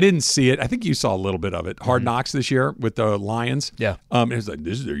him. I didn't see it. I think you saw a little bit of it. Hard Knocks this year with the Lions. Yeah. It was like,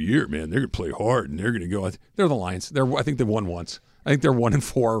 this is their year, man. They're going to play hard, and they're going to go. They're the Lions. I think they've won once. I think they're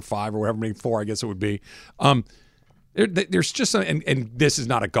 1-4 or 5 or whatever many 4, I guess it would be. There's just some, and this is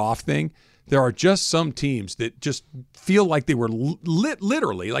not a Goff thing. There are just some teams that just feel like they were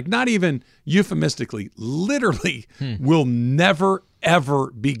literally, like not even euphemistically, literally will never,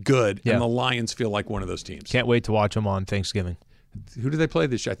 ever be good. Yeah. And the Lions feel like one of those teams. Can't wait to watch them on Thanksgiving. Who do they play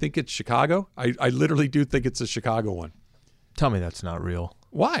this year? I think it's Chicago. I literally do think it's a Chicago one. Tell me that's not real.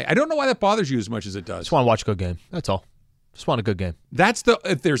 Why? I don't know why that bothers you as much as it does. Just want to watch a good game. That's all. Just want a good game.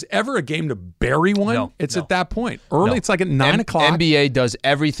 If there's ever a game to bury one, it's at that point. Early, it's like at 9 o'clock. NBA does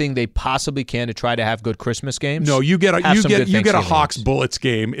everything they possibly can to try to have good Christmas games. No, you get a Hawks Bullets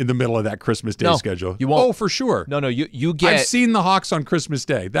game in the middle of that Christmas Day schedule. You won't. Oh, for sure. No, you get. I've seen the Hawks on Christmas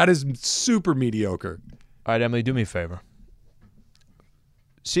Day. That is super mediocre. All right, Emily, do me a favor.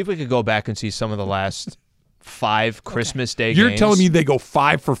 See if we could go back and see some of the last 5 Christmas Day You're games. telling me they go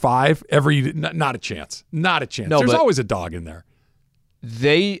 5 for 5 every? Not a chance. Not a chance. No, There's always a dog in there.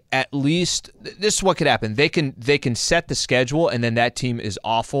 They at least this is what could happen. They can set the schedule, and then that team is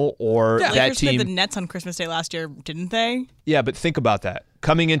awful, or that Lakers team. played the Nets on Christmas Day last year, didn't they? Yeah, but think about that.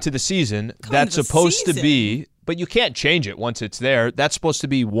 Coming into the season, that's supposed to be, but you can't change it once it's there. That's supposed to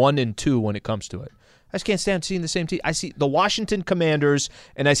be 1 and 2 when it comes to it. I just can't stand seeing the same team. I see the Washington Commanders,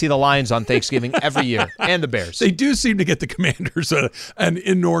 and I see the Lions on Thanksgiving every year, and the Bears. They do seem to get the Commanders an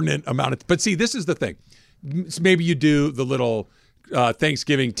inordinate amount of. But see, this is the thing. Maybe you do the little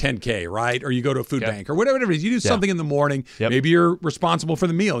Thanksgiving 10K, right? Or you go to a food bank or whatever it is. You do something in the morning. Yep. Maybe you're responsible for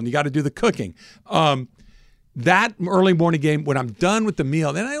the meal, and you got to do the cooking. That early morning game, when I'm done with the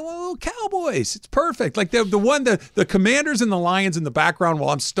meal, then Cowboys. It's perfect. Like the Commanders and the Lions in the background while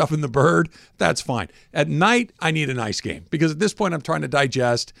I'm stuffing the bird, that's fine. At night, I need a nice game because at this point I'm trying to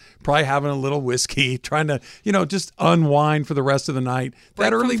digest, probably having a little whiskey, trying to, just unwind for the rest of the night. Break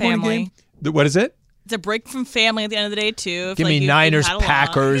that early morning game. What is it? It's a break from family at the end of the day, too. Give me Niners,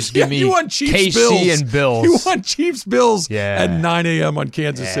 Packers. Give me you want Chiefs, KC and Bills. You want Chiefs, Bills at 9 a.m. on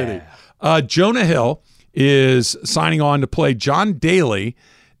Kansas City. Jonah Hill is signing on to play John Daly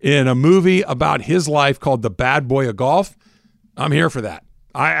in a movie about his life called The Bad Boy of Golf. I'm here for that.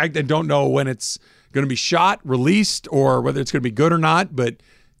 I don't know when it's going to be shot, released, or whether it's going to be good or not, but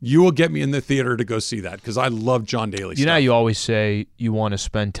you will get me in the theater to go see that because I love John Daly. You know how you always say you want to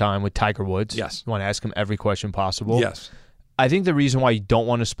spend time with Tiger Woods? Yes. You want to ask him every question possible? Yes. I think the reason why you don't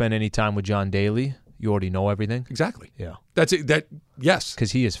want to spend any time with John Daly, you already know everything. Exactly. Yeah. That's it. Yes.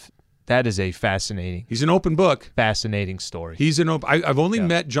 Because that is a fascinating. He's an open book. Fascinating story. He's an open. I've only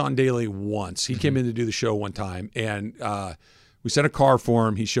met John Daly once. He came in to do the show one time, and we sent a car for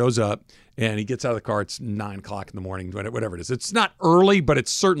him. He shows up, and he gets out of the car. It's 9 o'clock in the morning, whatever it is. It's not early, but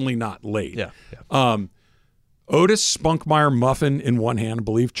it's certainly not late. Yeah. Otis Spunkmeyer muffin in one hand, I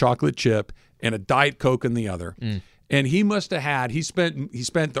believe chocolate chip, and a Diet Coke in the other. And he must have had. He spent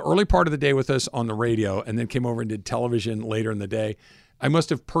the early part of the day with us on the radio, and then came over and did television later in the day. I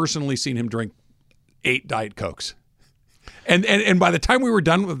must have personally seen him drink 8 Diet Cokes. And by the time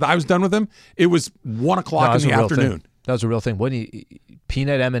I was done with him, it was 1 o'clock in the afternoon. That was a real thing. What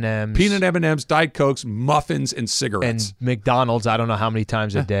peanut M&Ms, Diet Cokes, muffins, and cigarettes. And McDonald's, I don't know how many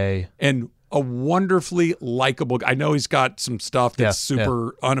times a day. And a wonderfully likable guy. I know he's got some stuff that's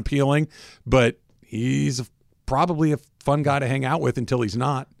super unappealing, but he's probably a fun guy to hang out with until he's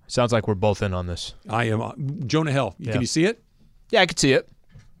not. Sounds like we're both in on this. I am. Jonah Hill. Can you see it? Yeah, I can see it.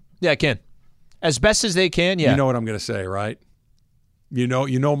 Yeah, I can. As best as they can, yeah. You know what I'm going to say, right? You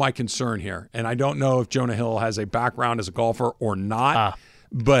know my concern here. And I don't know if Jonah Hill has a background as a golfer or not,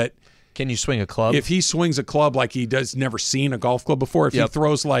 but can you swing a club? If he swings a club like he does, never seen a golf club before, if he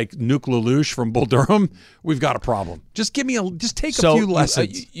throws like Nuke Lelouch from Bull Durham, we've got a problem. Just take a few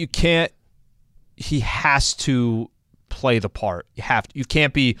lessons. You can't. He has to play the part. You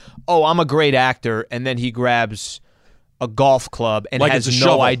can't be, I'm a great actor, and then he grabs a golf club and like has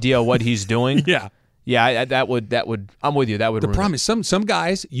no idea what he's doing. Yeah, that would. I'm with you. That would. The problem is some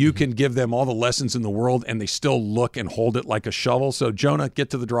guys you can give them all the lessons in the world and they still look and hold it like a shovel. So Jonah,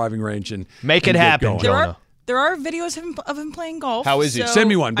 get to the driving range and make it happen, Jonah. There are videos of him playing golf. How is he? Send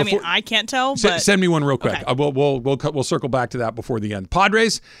me one. I can't tell. But send me one real quick. Okay. We'll circle back to that before the end.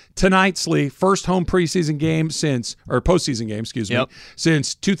 Padres tonight, Slee, first home postseason game since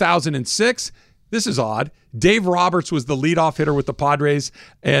 2006. This is odd. Dave Roberts was the leadoff hitter with the Padres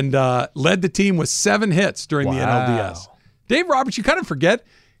and led the team with 7 hits during the NLDS. Dave Roberts, you kind of forget,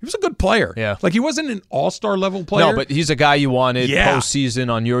 he was a good player. Yeah. Like he wasn't an all-star level player. No, but he's a guy you wanted postseason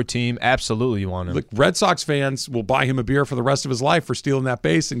on your team. Absolutely you want him. Look, Red Sox fans will buy him a beer for the rest of his life for stealing that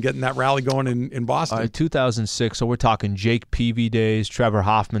base and getting that rally going in Boston. All right, 2006, so we're talking Jake Peavy days. Trevor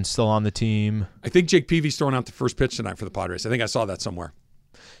Hoffman's still on the team. I think Jake Peavy's throwing out the first pitch tonight for the Padres. I think I saw that somewhere.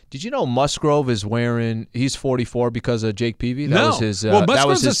 Did you know Musgrove is he's 44 because of Jake Peavy? That was his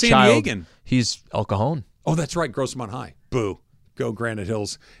Musgrove's a San Diegan. He's El Cajon. Oh, that's right. Grossmont High. Boo. Go Granite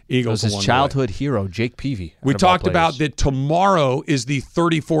Hills Eagles. It was his childhood hero, Jake Peavy. We talked about that tomorrow is the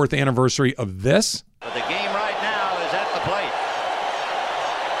 34th anniversary of this. But the game right now is at the plate.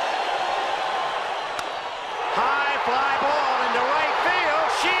 High fly ball into right field.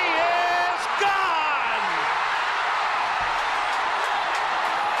 She is gone.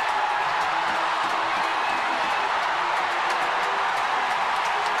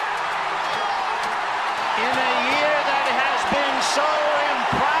 In a year that has been so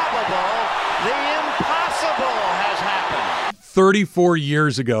improbable, the impossible has happened. 34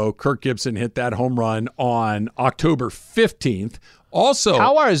 years ago, Kirk Gibson hit that home run on October 15th. Also,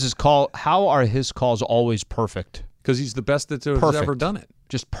 how are his calls always perfect? Because he's the best that's ever done it.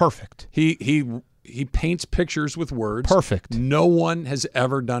 Just perfect. He paints pictures with words. Perfect. No one has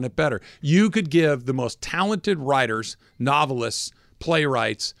ever done it better. You could give the most talented writers, novelists,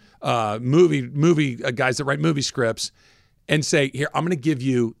 playwrights, movie guys that write movie scripts, and say, here, I'm going to give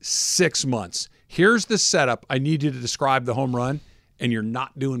you 6 months. Here's the setup. I need you to describe the home run, and you're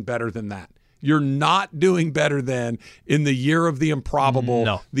not doing better than that. You're not doing better than in the year of the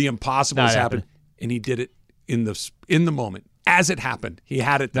improbable, the impossible has happened. And he did it in the moment. As it happened, he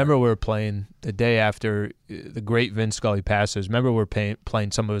had it there. Remember we were playing the day after the great Vin Scully passes. Remember we were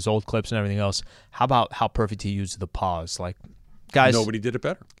playing some of his old clips and everything else. How about how perfect he used the pause? Like, guys, nobody did it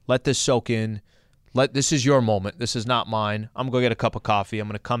better. Let this soak in. This is your moment. This is not mine. I'm going to go get a cup of coffee. I'm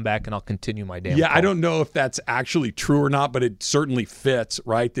going to come back and I'll continue my damn call. I don't know if that's actually true or not, but it certainly fits,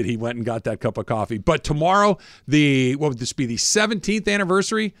 right, that he went and got that cup of coffee. But tomorrow, what would this be, the 17th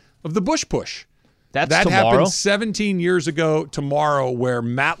anniversary of the Bush Push. That tomorrow? Happened 17 years ago tomorrow, where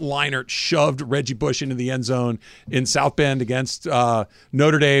Matt Leinart shoved Reggie Bush into the end zone in South Bend against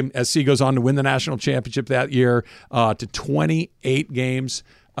Notre Dame. SC goes on to win the national championship that year to 28 games.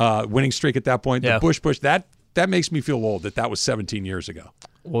 Winning streak at that point. The Bush Push, that makes me feel old that was 17 years ago.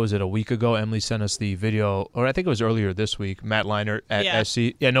 What was it, a week ago? Emily sent us the video, or I think it was earlier this week, Matt Leinart at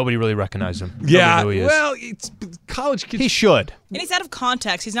SC. Yeah, nobody really recognized him. Yeah, knew who he is. Well, it's college kids. He should. And he's out of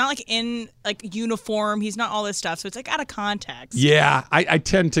context. He's not like in uniform. He's not all this stuff. So it's like out of context. Yeah, I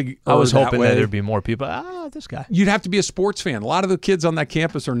tend to. I was hoping that there'd be more people. This guy. You'd have to be a sports fan. A lot of the kids on that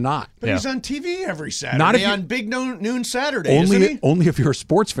campus are not. But he's on TV every Saturday. Not on Big Noon Saturday. Only if you're a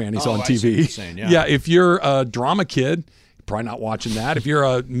sports fan, he's on TV. Saying, yeah, if you're a drama kid, probably not watching that. If you're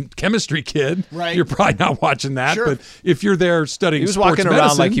a chemistry kid, you're probably not watching that. Sure. But if you're there studying, he was walking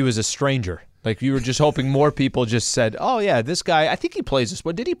around like he was a stranger. Like you were just hoping more people just said, "Oh yeah, this guy. I think he plays a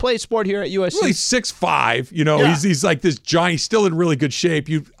sport. Did he play a sport here at USC?" Well, he's 6'5". You know, he's like this giant. He's still in really good shape.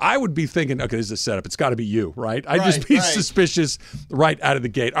 I would be thinking, okay, this is a setup. It's got to be you, right? I'd just be suspicious right out of the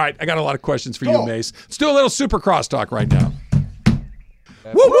gate. All right, I got a lot of questions for you, Mace. Let's do a little super crosstalk right now.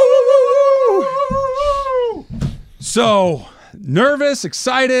 Woo, woo, woo, woo, woo. So. Nervous,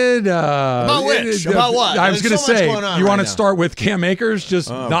 excited. About which? About what? I was going to say, you want to start with Cam Akers just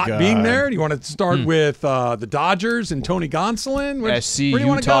not being there? Do you want to start with the Dodgers and Tony Gonsolin? SC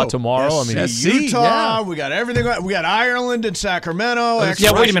Utah tomorrow. SC Utah. We got everything. We got Ireland and Sacramento. Wait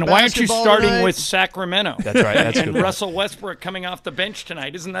a minute. Why aren't you starting with Sacramento? That's right. That's and Russell Westbrook coming off the bench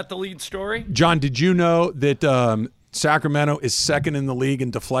tonight. Isn't that the lead story? John, did you know that Sacramento is second in the league in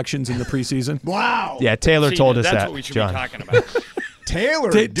deflections in the preseason? Wow. Yeah, Taylor told us that's that. What we should John. be talking about.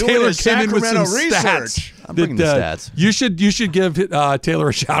 Taylor came in with some research. I'm bringing the stats. You should give Taylor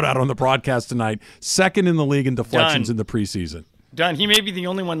a shout out on the broadcast tonight. Second in the league in deflections in the preseason. Done. He may be the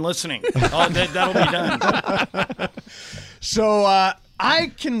only one listening. That'll be done. So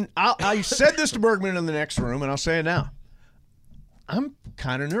I said this to Bergman in the next room, and I'll say it now. I'm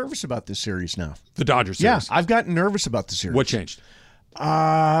kind of nervous about this series now. The Dodgers series. Yeah, I've gotten nervous about the series. What changed?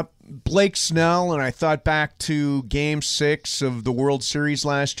 Blake Snell, and I thought back to Game 6 of the World Series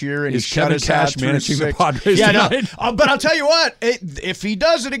last year, and is Kevin Cash managing the Padres tonight? No, but I'll tell you what, if he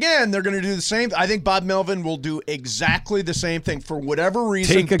does it again, they're going to do the same. I think Bob Melvin will do exactly the same thing for whatever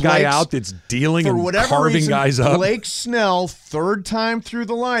reason. Take a guy out that's dealing and carving guys up. Blake Snell, third time through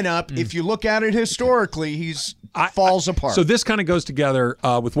the lineup. If you look at it historically, he's falls apart. So this kind of goes together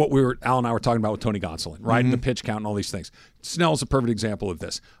with what Al and I were talking about with Tony Gonsolin, right? And the pitch count and all these things. Snell's a perfect example of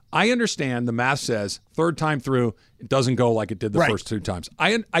this. I understand the math says third time through, it doesn't go like it did the first two times.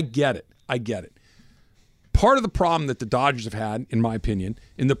 I get it. I get it. Part of the problem that the Dodgers have had, in my opinion,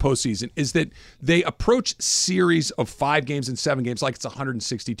 in the postseason is that they approach series of 5 games and 7 games like it's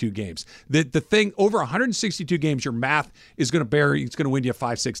 162 games. The thing, over 162 games, your math is going to win you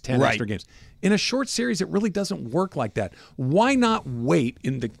 5, 6, 10 extra games. In a short series, it really doesn't work like that. Why not wait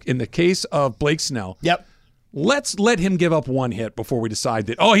in the case of Blake Snell? Yep. Let's let him give up one hit before we decide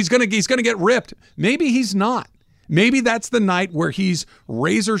that, he's gonna get ripped. Maybe he's not. Maybe that's the night where he's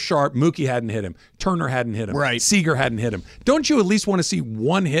razor sharp. Mookie hadn't hit him. Turner hadn't hit him. Right. Seager hadn't hit him. Don't you at least want to see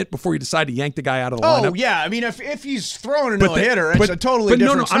one hit before you decide to yank the guy out of the lineup? Oh, yeah. I mean, if he's throwing a no-hitter, it's a totally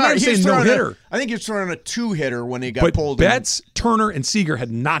different I'm not saying no-hitter. I think he's throwing a 2-hitter when he got pulled Betts, in. Turner, and Seager had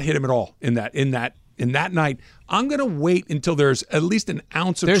not hit him at all in that night. I'm going to wait until there's at least an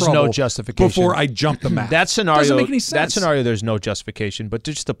ounce of trouble. There's no justification before I jump the mat. That scenario doesn't make any sense. That scenario, there's no justification. But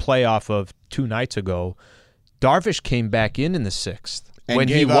just the playoff of 2 nights ago, Darvish came back in the 6th. And when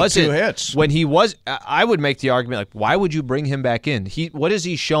gave he up wasn't, 2 hits. when he was, I would make the argument like, why would you bring him back in? What has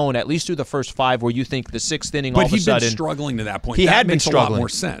he shown at least through the first 5 where you think the 6th inning all of a sudden? But he'd been struggling to that point. He that had been makes struggling. a lot more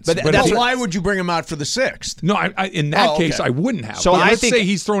sense. But why would you bring him out for the 6th? No, in that case, I wouldn't have. So but I let's think, say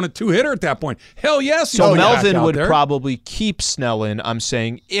he's throwing a 2-hitter at that point. Hell yes. So Melvin would probably keep Snell in, I'm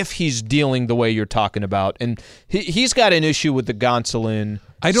saying, if he's dealing the way you're talking about. And he's got an issue with the Gonsolin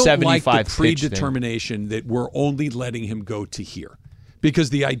 75 I don't like the predetermination that we're only letting him go to here. Because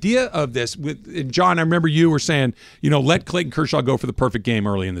the idea of this, and John, I remember you were saying, let Clayton Kershaw go for the perfect game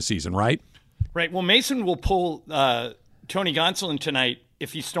early in the season, right? Right. Well, Mason will pull Tony Gonsolin tonight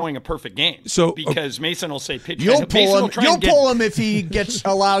if he's throwing a perfect game. Because Mason will say pitch. You'll pull him if he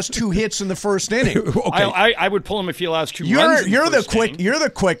allows 2 hits in the first inning. Okay. I would pull him if he allows 2 runs. You're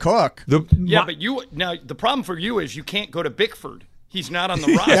the quick hook. But the problem for you is you can't go to Bickford. He's not on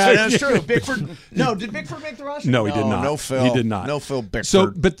the roster. Yeah, that's true. Bickford. No, did Bickford make the roster? No, he did not. No Phil. He did not. No Phil Bickford.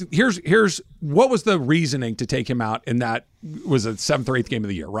 So, but here's what was the reasoning to take him out in that was a 7th or 8th game of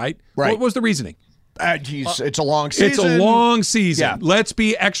the year, right? Right. What was the reasoning? It's a long season. It's a long season. Yeah. Let's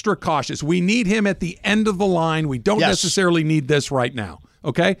be extra cautious. We need him at the end of the line. We don't necessarily need this right now.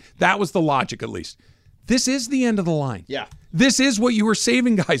 Okay? That was the logic, at least. This is the end of the line. Yeah. This is what you were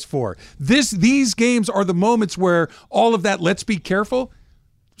saving guys for. These games are the moments where all of that, let's be careful.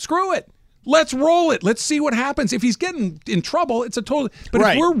 Screw it. Let's roll it. Let's see what happens. If he's getting in trouble, it's a total. But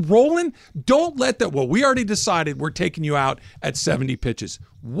if we're rolling, don't let that. Well, we already decided we're taking you out at 70 pitches.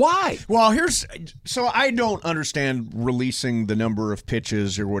 Why? Well, so I don't understand releasing the number of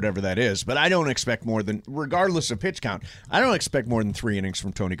pitches or whatever that is, but I don't expect more than, regardless of pitch count, I don't expect more than 3 innings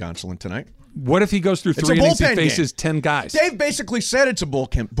from Tony Gonsolin tonight. What if he goes through 3 innings, he faces 10 guys? Dave basically said it's a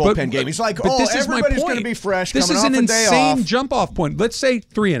bullpen game. He's like, everybody's going to be fresh this coming off a day off. This is an insane jump-off point. Let's say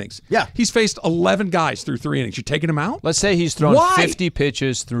 3 innings. Yeah. He's faced 11 guys through 3 innings. You're taking him out? Let's say he's thrown 50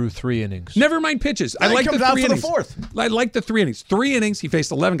 pitches through 3 innings. Never mind pitches. I like the 3 innings. I like the 3 innings. 3 innings, he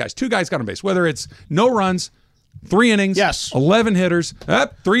faced 11 guys. 2 guys got on base. Whether it's no runs, 3 innings, 11 hitters,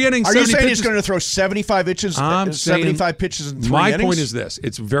 3 innings. Are you saying pitches. He's going to throw 75 pitches? I'm 75 pitches in 3 innings? My point is this: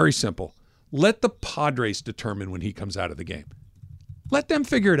 it's very simple. Let the Padres determine when he comes out of the game. Let them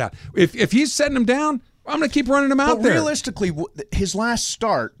figure it out. If he's setting him down, I'm going to keep running him out there. But realistically, his last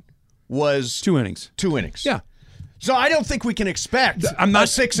start was 2 innings. 2 innings. Yeah. So I don't think we can expect a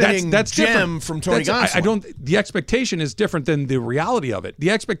 6-inning gem from Tony Gonsolin. The expectation is different than the reality of it. The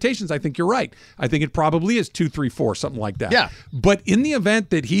expectations, I think you're right. I think it probably is 2, 3, 4, something like that. Yeah. But in the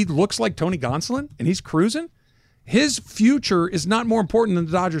event that he looks like Tony Gonsolin and he's cruising, his future is not more important than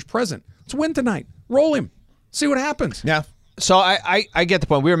the Dodgers' present. Let's win tonight. Roll him. See what happens. Yeah. So I get the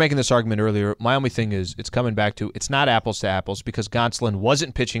point. We were making this argument earlier. My only thing is it's coming back to it's not apples to apples because Gonsolin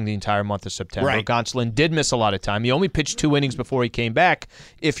wasn't pitching the entire month of September. Right. Gonsolin did miss a lot of time. He only pitched 2 innings before he came back.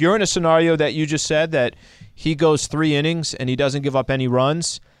 If you're in a scenario that you just said that he goes 3 innings and he doesn't give up any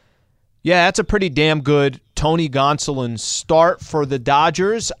runs, yeah, that's a pretty damn good Tony Gonsolin start for the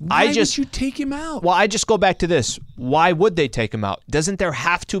Dodgers. Why would you take him out? Well, I just go back to this. Why would they take him out? Doesn't there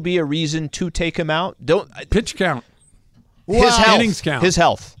have to be a reason to take him out? Pitch count. His health. Innings count. His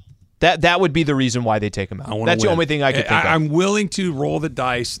health. That would be the reason why they take him out. That's the only thing I could think of. I'm willing to roll the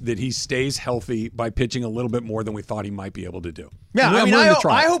dice that he stays healthy by pitching a little bit more than we thought he might be able to do. Yeah,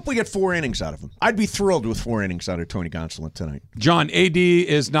 I hope we get 4 innings out of him. I'd be thrilled with 4 innings out of Tony Gonsolin tonight. John, AD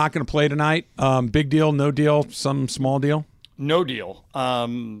is not going to play tonight. Big deal, no deal, some small deal? No deal.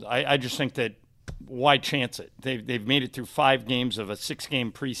 I just think that why chance it? They've made it through 5 games of a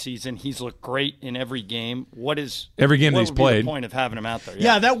 6-game preseason. He's looked great in every game. Every game that he's played? The point of having him out there?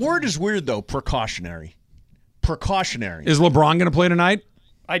 Yeah, that word is weird though. Precautionary. Precautionary. Is LeBron going to play tonight?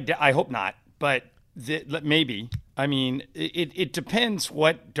 I hope not, but maybe. I mean, it depends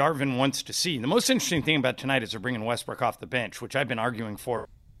what Darvin wants to see. The most interesting thing about tonight is they're bringing Westbrook off the bench, which I've been arguing for.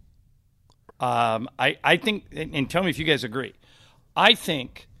 I think, and tell me if you guys agree. I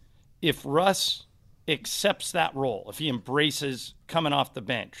think if Russ accepts that role, if he embraces coming off the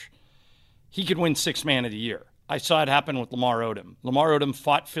bench, he could win 6th Man of the Year. I saw it happen with Lamar Odom. Lamar Odom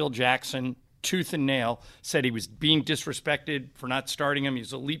fought Phil Jackson tooth and nail, said he was being disrespected for not starting him.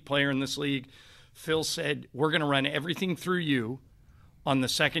 He's an elite player in this league. Phil said, we're going to run everything through you on the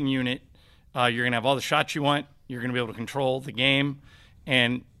second unit. You're going to have all the shots you want. You're going to be able to control the game.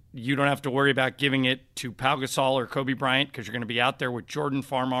 And you don't have to worry about giving it to Pau Gasol or Kobe Bryant because you're going to be out there with Jordan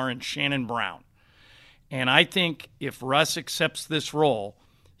Farmar and Shannon Brown. And I think if Russ accepts this role,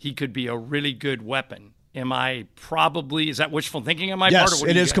 he could be a really good weapon Am I probably, is that wishful thinking on my part? Yes,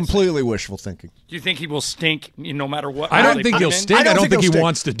 it is completely wishful thinking. Do you think he will stink no matter what? I don't think he'll stink. I don't think he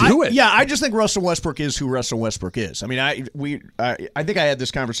wants to do it. Yeah, I just think Russell Westbrook is who Russell Westbrook is. I mean, I think I had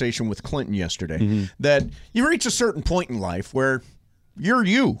this conversation with Clinton yesterday that you reach a certain point in life where you're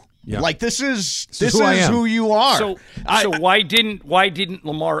you. Yeah. Like this is who you are. So why didn't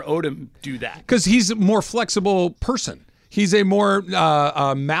Lamar Odom do that? Because he's a more flexible person. He's a more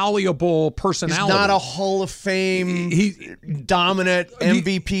malleable personality. He's not a Hall of Fame dominant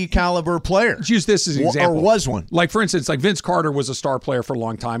MVP caliber player. Let's use this as an example. Or was one. Like, for instance, like Vince Carter was a star player for a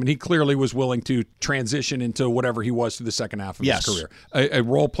long time, and he clearly was willing to transition into whatever he was through the second half of his career. A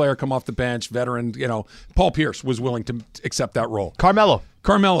role player, come off the bench, veteran. Paul Pierce was willing to accept that role.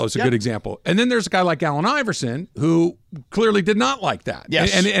 Carmelo's a good example. And then there's a guy like Allen Iverson who clearly did not like that.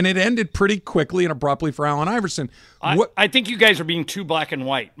 Yes. And it ended pretty quickly and abruptly for Allen Iverson. I think you guys are being too black and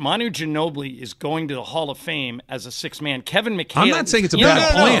white. Manu Ginobili is going to the Hall of Fame as a sixth man. Kevin McHale. I'm not saying it's a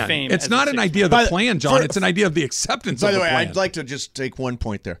bad plan. It's not an idea of the plan, John. It's an idea of the acceptance of the plan. By the way, I'd like to just take one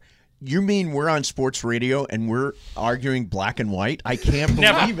point there. You mean we're on sports radio and we're arguing black and white? I can't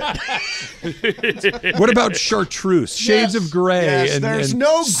believe it. What about chartreuse, shades of gray? Yes, there's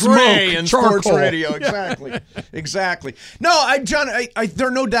no gray in sports radio. Exactly. Exactly. No, John, there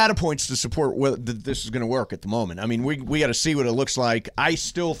are no data points to support that this is going to work at the moment. I mean, we got to see what it looks like. I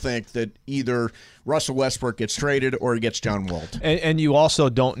still think that either Russell Westbrook gets traded or he gets John Wall. And you also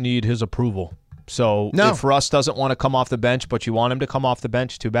don't need his approval. So if Russ doesn't want to come off the bench, but you want him to come off the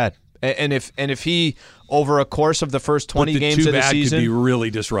bench, too bad. And if he, over a course of the first 20 games of the season, could be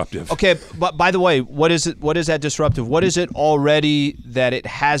really disruptive. Okay, but by the way, what is it? What is that disruptive? What is it already that it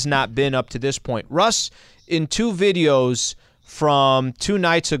has not been up to this point? Russ, in 2 videos from 2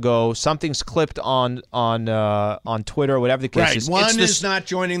 nights ago, something's clipped on Twitter or whatever the case is. One is not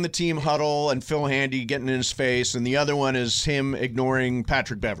joining the team huddle and Phil Handy getting in his face, and the other one is him ignoring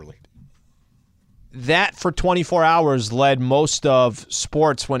Patrick Beverley. That for 24 hours led most of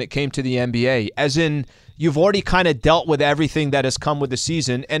sports when it came to the NBA, as in you've already kind of dealt with everything that has come with the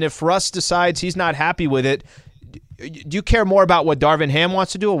season. And if Russ decides he's not happy with it, do you care more about what Darvin Ham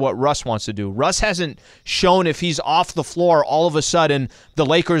wants to do or what Russ wants to do? Russ hasn't shown if he's off the floor, all of a sudden the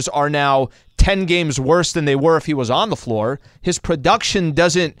Lakers are now 10 games worse than they were if he was on the floor. His production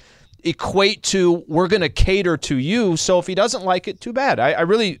doesn't equate to we're going to cater to you. So if he doesn't like it, too bad.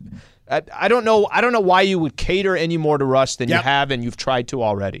 I don't know why you would cater any more to Russ than you have, and you've tried to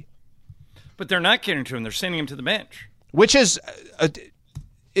already. But they're not catering to him. They're sending him to the bench. Which is,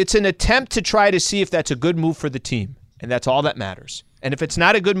 it's an attempt to try to see if that's a good move for the team, and that's all that matters. And if it's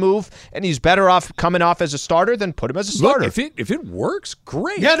not a good move, and he's better off coming off as a starter, then put him as a starter. Look, if it works,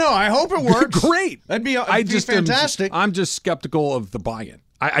 great. Yeah, no, I hope it works. Great. That'd be fantastic. I'm just skeptical of the buy-in.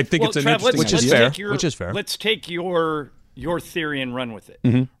 I think it's an interesting which is fair. Let's take your theory and run with it.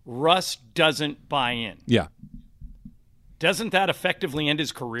 Mm-hmm. Russ doesn't buy in. Yeah. Doesn't that effectively end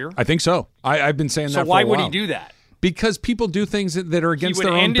his career? I think so. I've been saying that for a while. So why would he do that? Because people do things that are against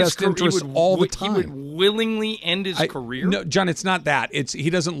their own best interests all the time. He would willingly end his career? No, John, it's not that. He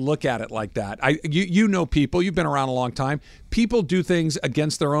doesn't look at it like that. You know people. You've been around a long time. People do things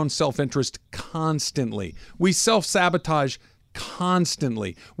against their own self-interest constantly. We self-sabotage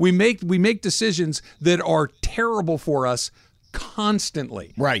constantly. We make decisions that are terrible for us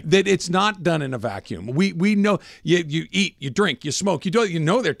constantly. Right. That it's not done in a vacuum. We know you eat, you drink, you smoke, you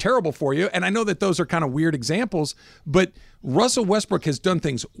know they're terrible for you. And I know that those are kind of weird examples, but Russell Westbrook has done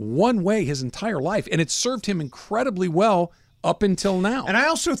things one way his entire life, and it's served him incredibly well up until now. And I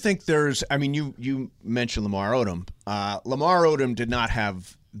also think you mentioned Lamar Odom. Lamar Odom did not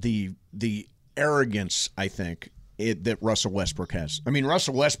have the arrogance, I think, that Russell Westbrook has. I mean,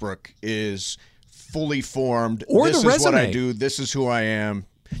 Russell Westbrook is fully formed. This is what I do. This is who I am.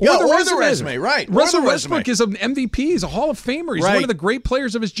 Or the resume, right. Russell Westbrook is an MVP. He's a Hall of Famer. He's one of the great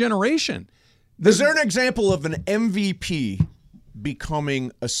players of his generation. Is there an example of an MVP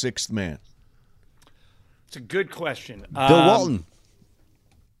becoming a sixth man? It's a good question. Bill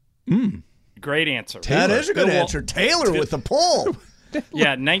Walton. Great answer. That is a good answer. Taylor with the pull.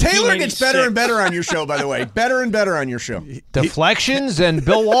 Yeah, Taylor gets better and better on your show, by the way. Better and better on your show. Deflections and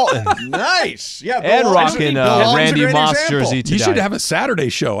Bill Walton. Nice. Yeah, Bill and rocking Randy Moss jersey today. You should have a Saturday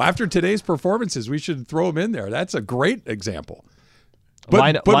show. After today's performances, we should throw him in there. That's a great example.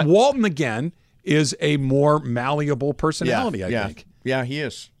 But Walton, again, is a more malleable personality, I think. Yeah, he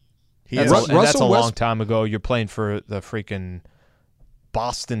is. That's a long time ago. You're playing for the freaking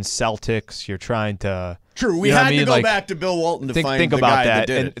Boston Celtics. You're trying to... True, we had to go back to Bill Walton to find the guy that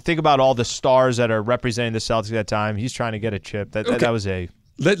did it. Think about all the stars that are representing the Celtics at that time. He's trying to get a chip. That was a...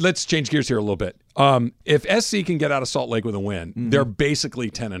 Let's change gears here a little bit. If SC can get out of Salt Lake with a win, they're basically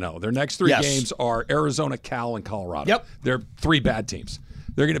 10-0. Their next 3 games are Arizona, Cal, and Colorado. Yep. They're 3 bad teams.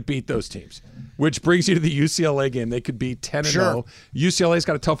 They're going to beat those teams, which brings you to the UCLA game. They could be 10-0. Sure. UCLA's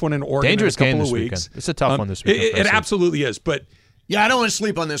got a tough one in Oregon Dangerous in a couple game of this weeks. Weekend. It's a tough one this week. It absolutely is, but yeah, I don't want to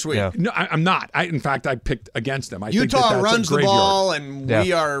sleep on this week. Yeah. no, I'm not. In fact, I picked against them. I think Utah that's runs a the graveyard. ball, and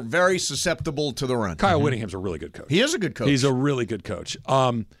we are very susceptible to the run. Kyle Whittingham's a really good coach. He is a good coach. He's a really good coach.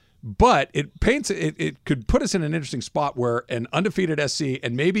 But it could put us in an interesting spot where an undefeated SC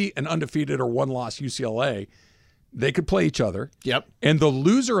and maybe an undefeated or one-loss UCLA, they could play each other. Yep. And the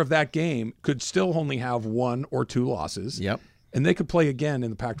loser of that game could still only have 1 or 2 losses. Yep. And they could play again in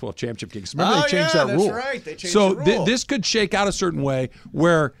the Pac-12 championship games. Remember, they changed that rule. That's right. They changed so the rule. This could shake out a certain way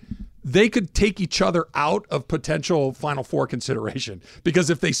where they could take each other out of potential Final Four consideration. Because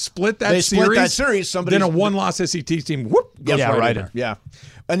if they split that series, then a one-loss SEC team, goes right in there. Yeah.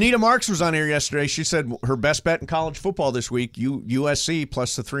 Anita Marks was on here yesterday. She said her best bet in college football this week, USC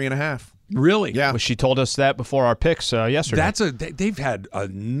plus the 3.5. Really? Yeah. Well, she told us that before our picks yesterday. They've had a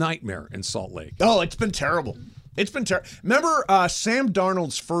nightmare in Salt Lake. Oh, it's been terrible. It's been terrible. Remember, Sam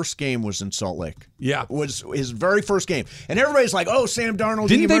Darnold's first game was in Salt Lake. Yeah. Was his very first game. And everybody's like, oh, Sam Darnold.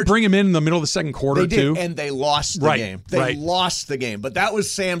 Didn't they bring him in the middle of the second quarter, they did, too? and they lost the game. They lost the game. But that was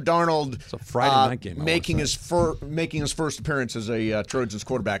Sam Darnold it's a Friday night game, making his first appearance as a Trojans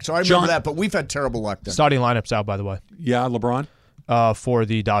quarterback. So I remember that, but we've had terrible luck there. Starting lineup's out, by the way. Yeah, LeBron? For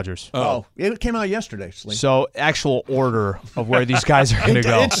the Dodgers. Oh, it came out yesterday, Slee. So actual order of where these guys are going to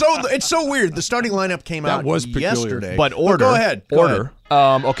go. It's so weird. The starting lineup came out yesterday. But order. Go ahead.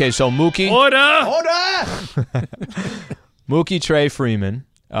 Okay, so Mookie. Order! Mookie, Trey Freeman,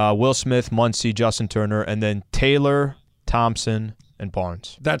 Will Smith, Muncy, Justin Turner, and then Taylor, Thompson, and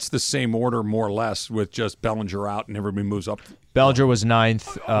Barnes. That's the same order, more or less, with just Bellinger out and everybody moves up. Bellinger was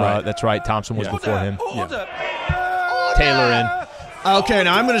 9th. That's right. Thompson was before him. Taylor in. Okay,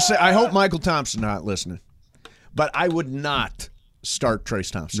 now I'm going to say, I hope Michael Thompson's not listening, but I would not start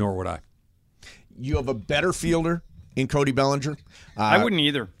Trace Thompson. Nor would I. You have a better fielder in Cody Bellinger. I wouldn't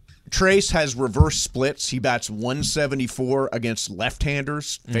either. Trace has reverse splits. He bats 174 against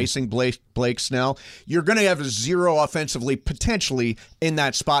left-handers facing Blake Snell. You're going to have a 0 offensively, potentially, in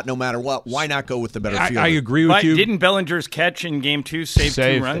that spot no matter what. Why not go with the better fielder? I agree with you. Didn't Bellinger's catch in Game 2 save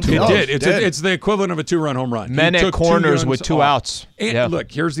 2 runs? It did. It's the equivalent of a 2-run home run. Men at corners with 2 outs. And look,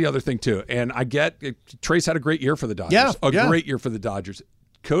 here's the other thing, too. And I get Trace had a great year for the Dodgers. Great year for the Dodgers.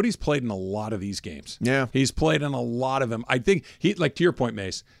 Cody's played in a lot of these games. Yeah. He's played in a lot of them. I think, to your point,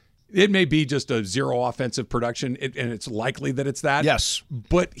 Mace, it may be just a 0 offensive production, and it's likely that it's that. Yes.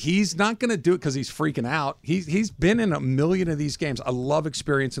 But he's not going to do it because he's freaking out. He's been in a million of these games. I love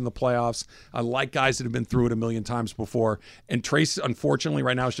experience in the playoffs. I like guys that have been through it a million times before. And Trace, unfortunately,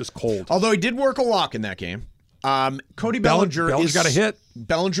 right now is just cold. Although he did work a walk in that game. Cody Bellinger got a hit.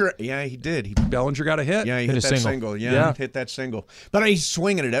 Bellinger, yeah, he did. Bellinger got a hit. Yeah, he hit that single. Yeah, hit that single. But he's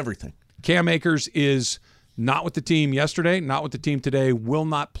swinging at everything. Cam Akers is not with the team yesterday, not with the team today, will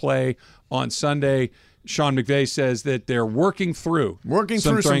not play on Sunday. Sean McVay says that they're working through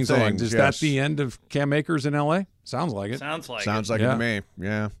some things. Is that the end of Cam Akers in L.A.? Sounds like it. Sounds like it to me.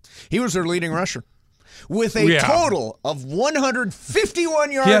 Yeah. He was their leading rusher with a total of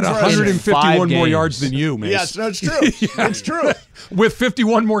 151 yards. He had 151 more yards than you, Mace. Yes, that's true. That's true. With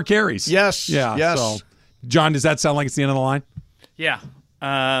 51 more carries. Yes. Yeah. Yes. So, John, does that sound like it's the end of the line? Yeah.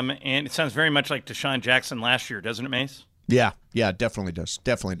 And it sounds very much like Deshaun Jackson last year, doesn't it, Mace? Yeah, definitely does.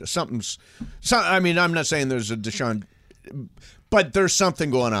 Definitely does. I mean, I'm not saying there's a Deshaun, but there's something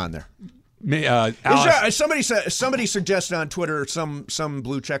going on there. Somebody suggested on Twitter, some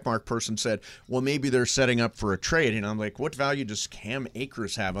blue checkmark person said, well, maybe they're setting up for a trade. And I'm like, what value does Cam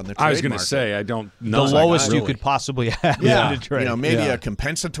Akers have on the trade I was going to say, I don't know. The lowest you could possibly have. Yeah, to trade. Maybe a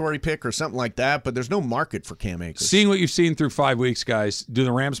compensatory pick or something like that, but there's no market for Cam Akers. Seeing what you've seen through 5 weeks, guys, do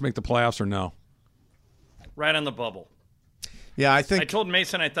the Rams make the playoffs or no? Right on the bubble. Yeah, I think. I told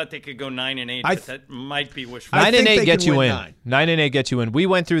Mason I thought they could go 9-8, but that might be wishful. 9-8 gets you in. 9-8 gets you in. We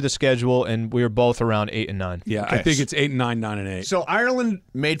went through the schedule and we were both around 8-9. Yeah, okay. I think it's 8-9, 9-8. So Ireland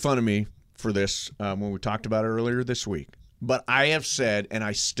made fun of me for this when we talked about it earlier this week. But I have said, and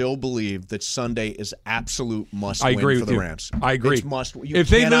I still believe, that Sunday is absolute must-win for the Rams. I agree. It's must. You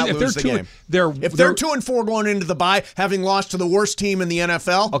cannot lose the game. If they're 2-4 going into the bye, having lost to the worst team in the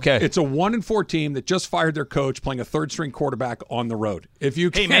NFL, it's a 1-4 team that just fired their coach, playing a third-string quarterback on the road. If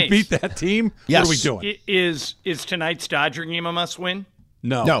you can't beat that team, what are we doing? Is tonight's Dodger game a must-win?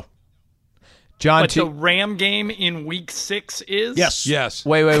 No. John, but the Ram game in Week 6 is? Yes.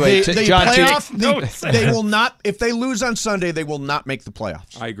 Wait. The John, playoff, they will not. If they lose on Sunday, they will not make the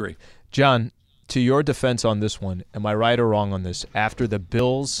playoffs. I agree. John, to your defense on this one, am I right or wrong on this? After the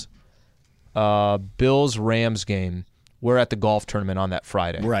Bills-Rams game, we're at the golf tournament on that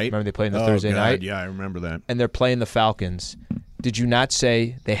Friday. Right. Remember they played on the Thursday night? Yeah, I remember that. And they're playing the Falcons. Did you not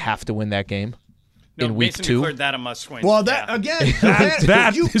say they have to win that game? No, in week Mason 2? declared that a must-win. Well, again,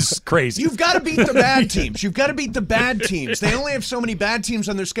 that is crazy. You've got to beat the bad teams. You've got to beat the bad teams. They only have so many bad teams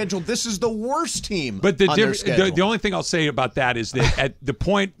on their schedule. This is the worst team but on their schedule. The only thing I'll say about that is that at the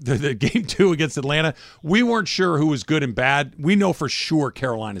point, the game 2 against Atlanta, we weren't sure who was good and bad. We know for sure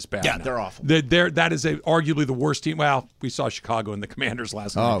Carolina's bad. Yeah, now. they're awful. That is arguably the worst team. Well, we saw Chicago and the Commanders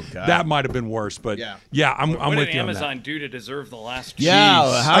last night. Oh, God. That might have been worse. But I'm what with you on that. What did Amazon do to deserve the last? Yeah,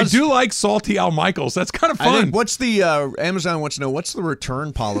 I do like salty Al Michaels. That's kind of fun. What's the Amazon wants to know? What's the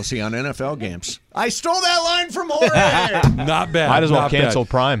return policy on NFL games? I stole that line from Jorge. Not bad. Might as well cancel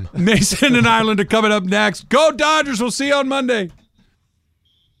Prime. Mason and Ireland are coming up next. Go Dodgers. We'll see you on Monday.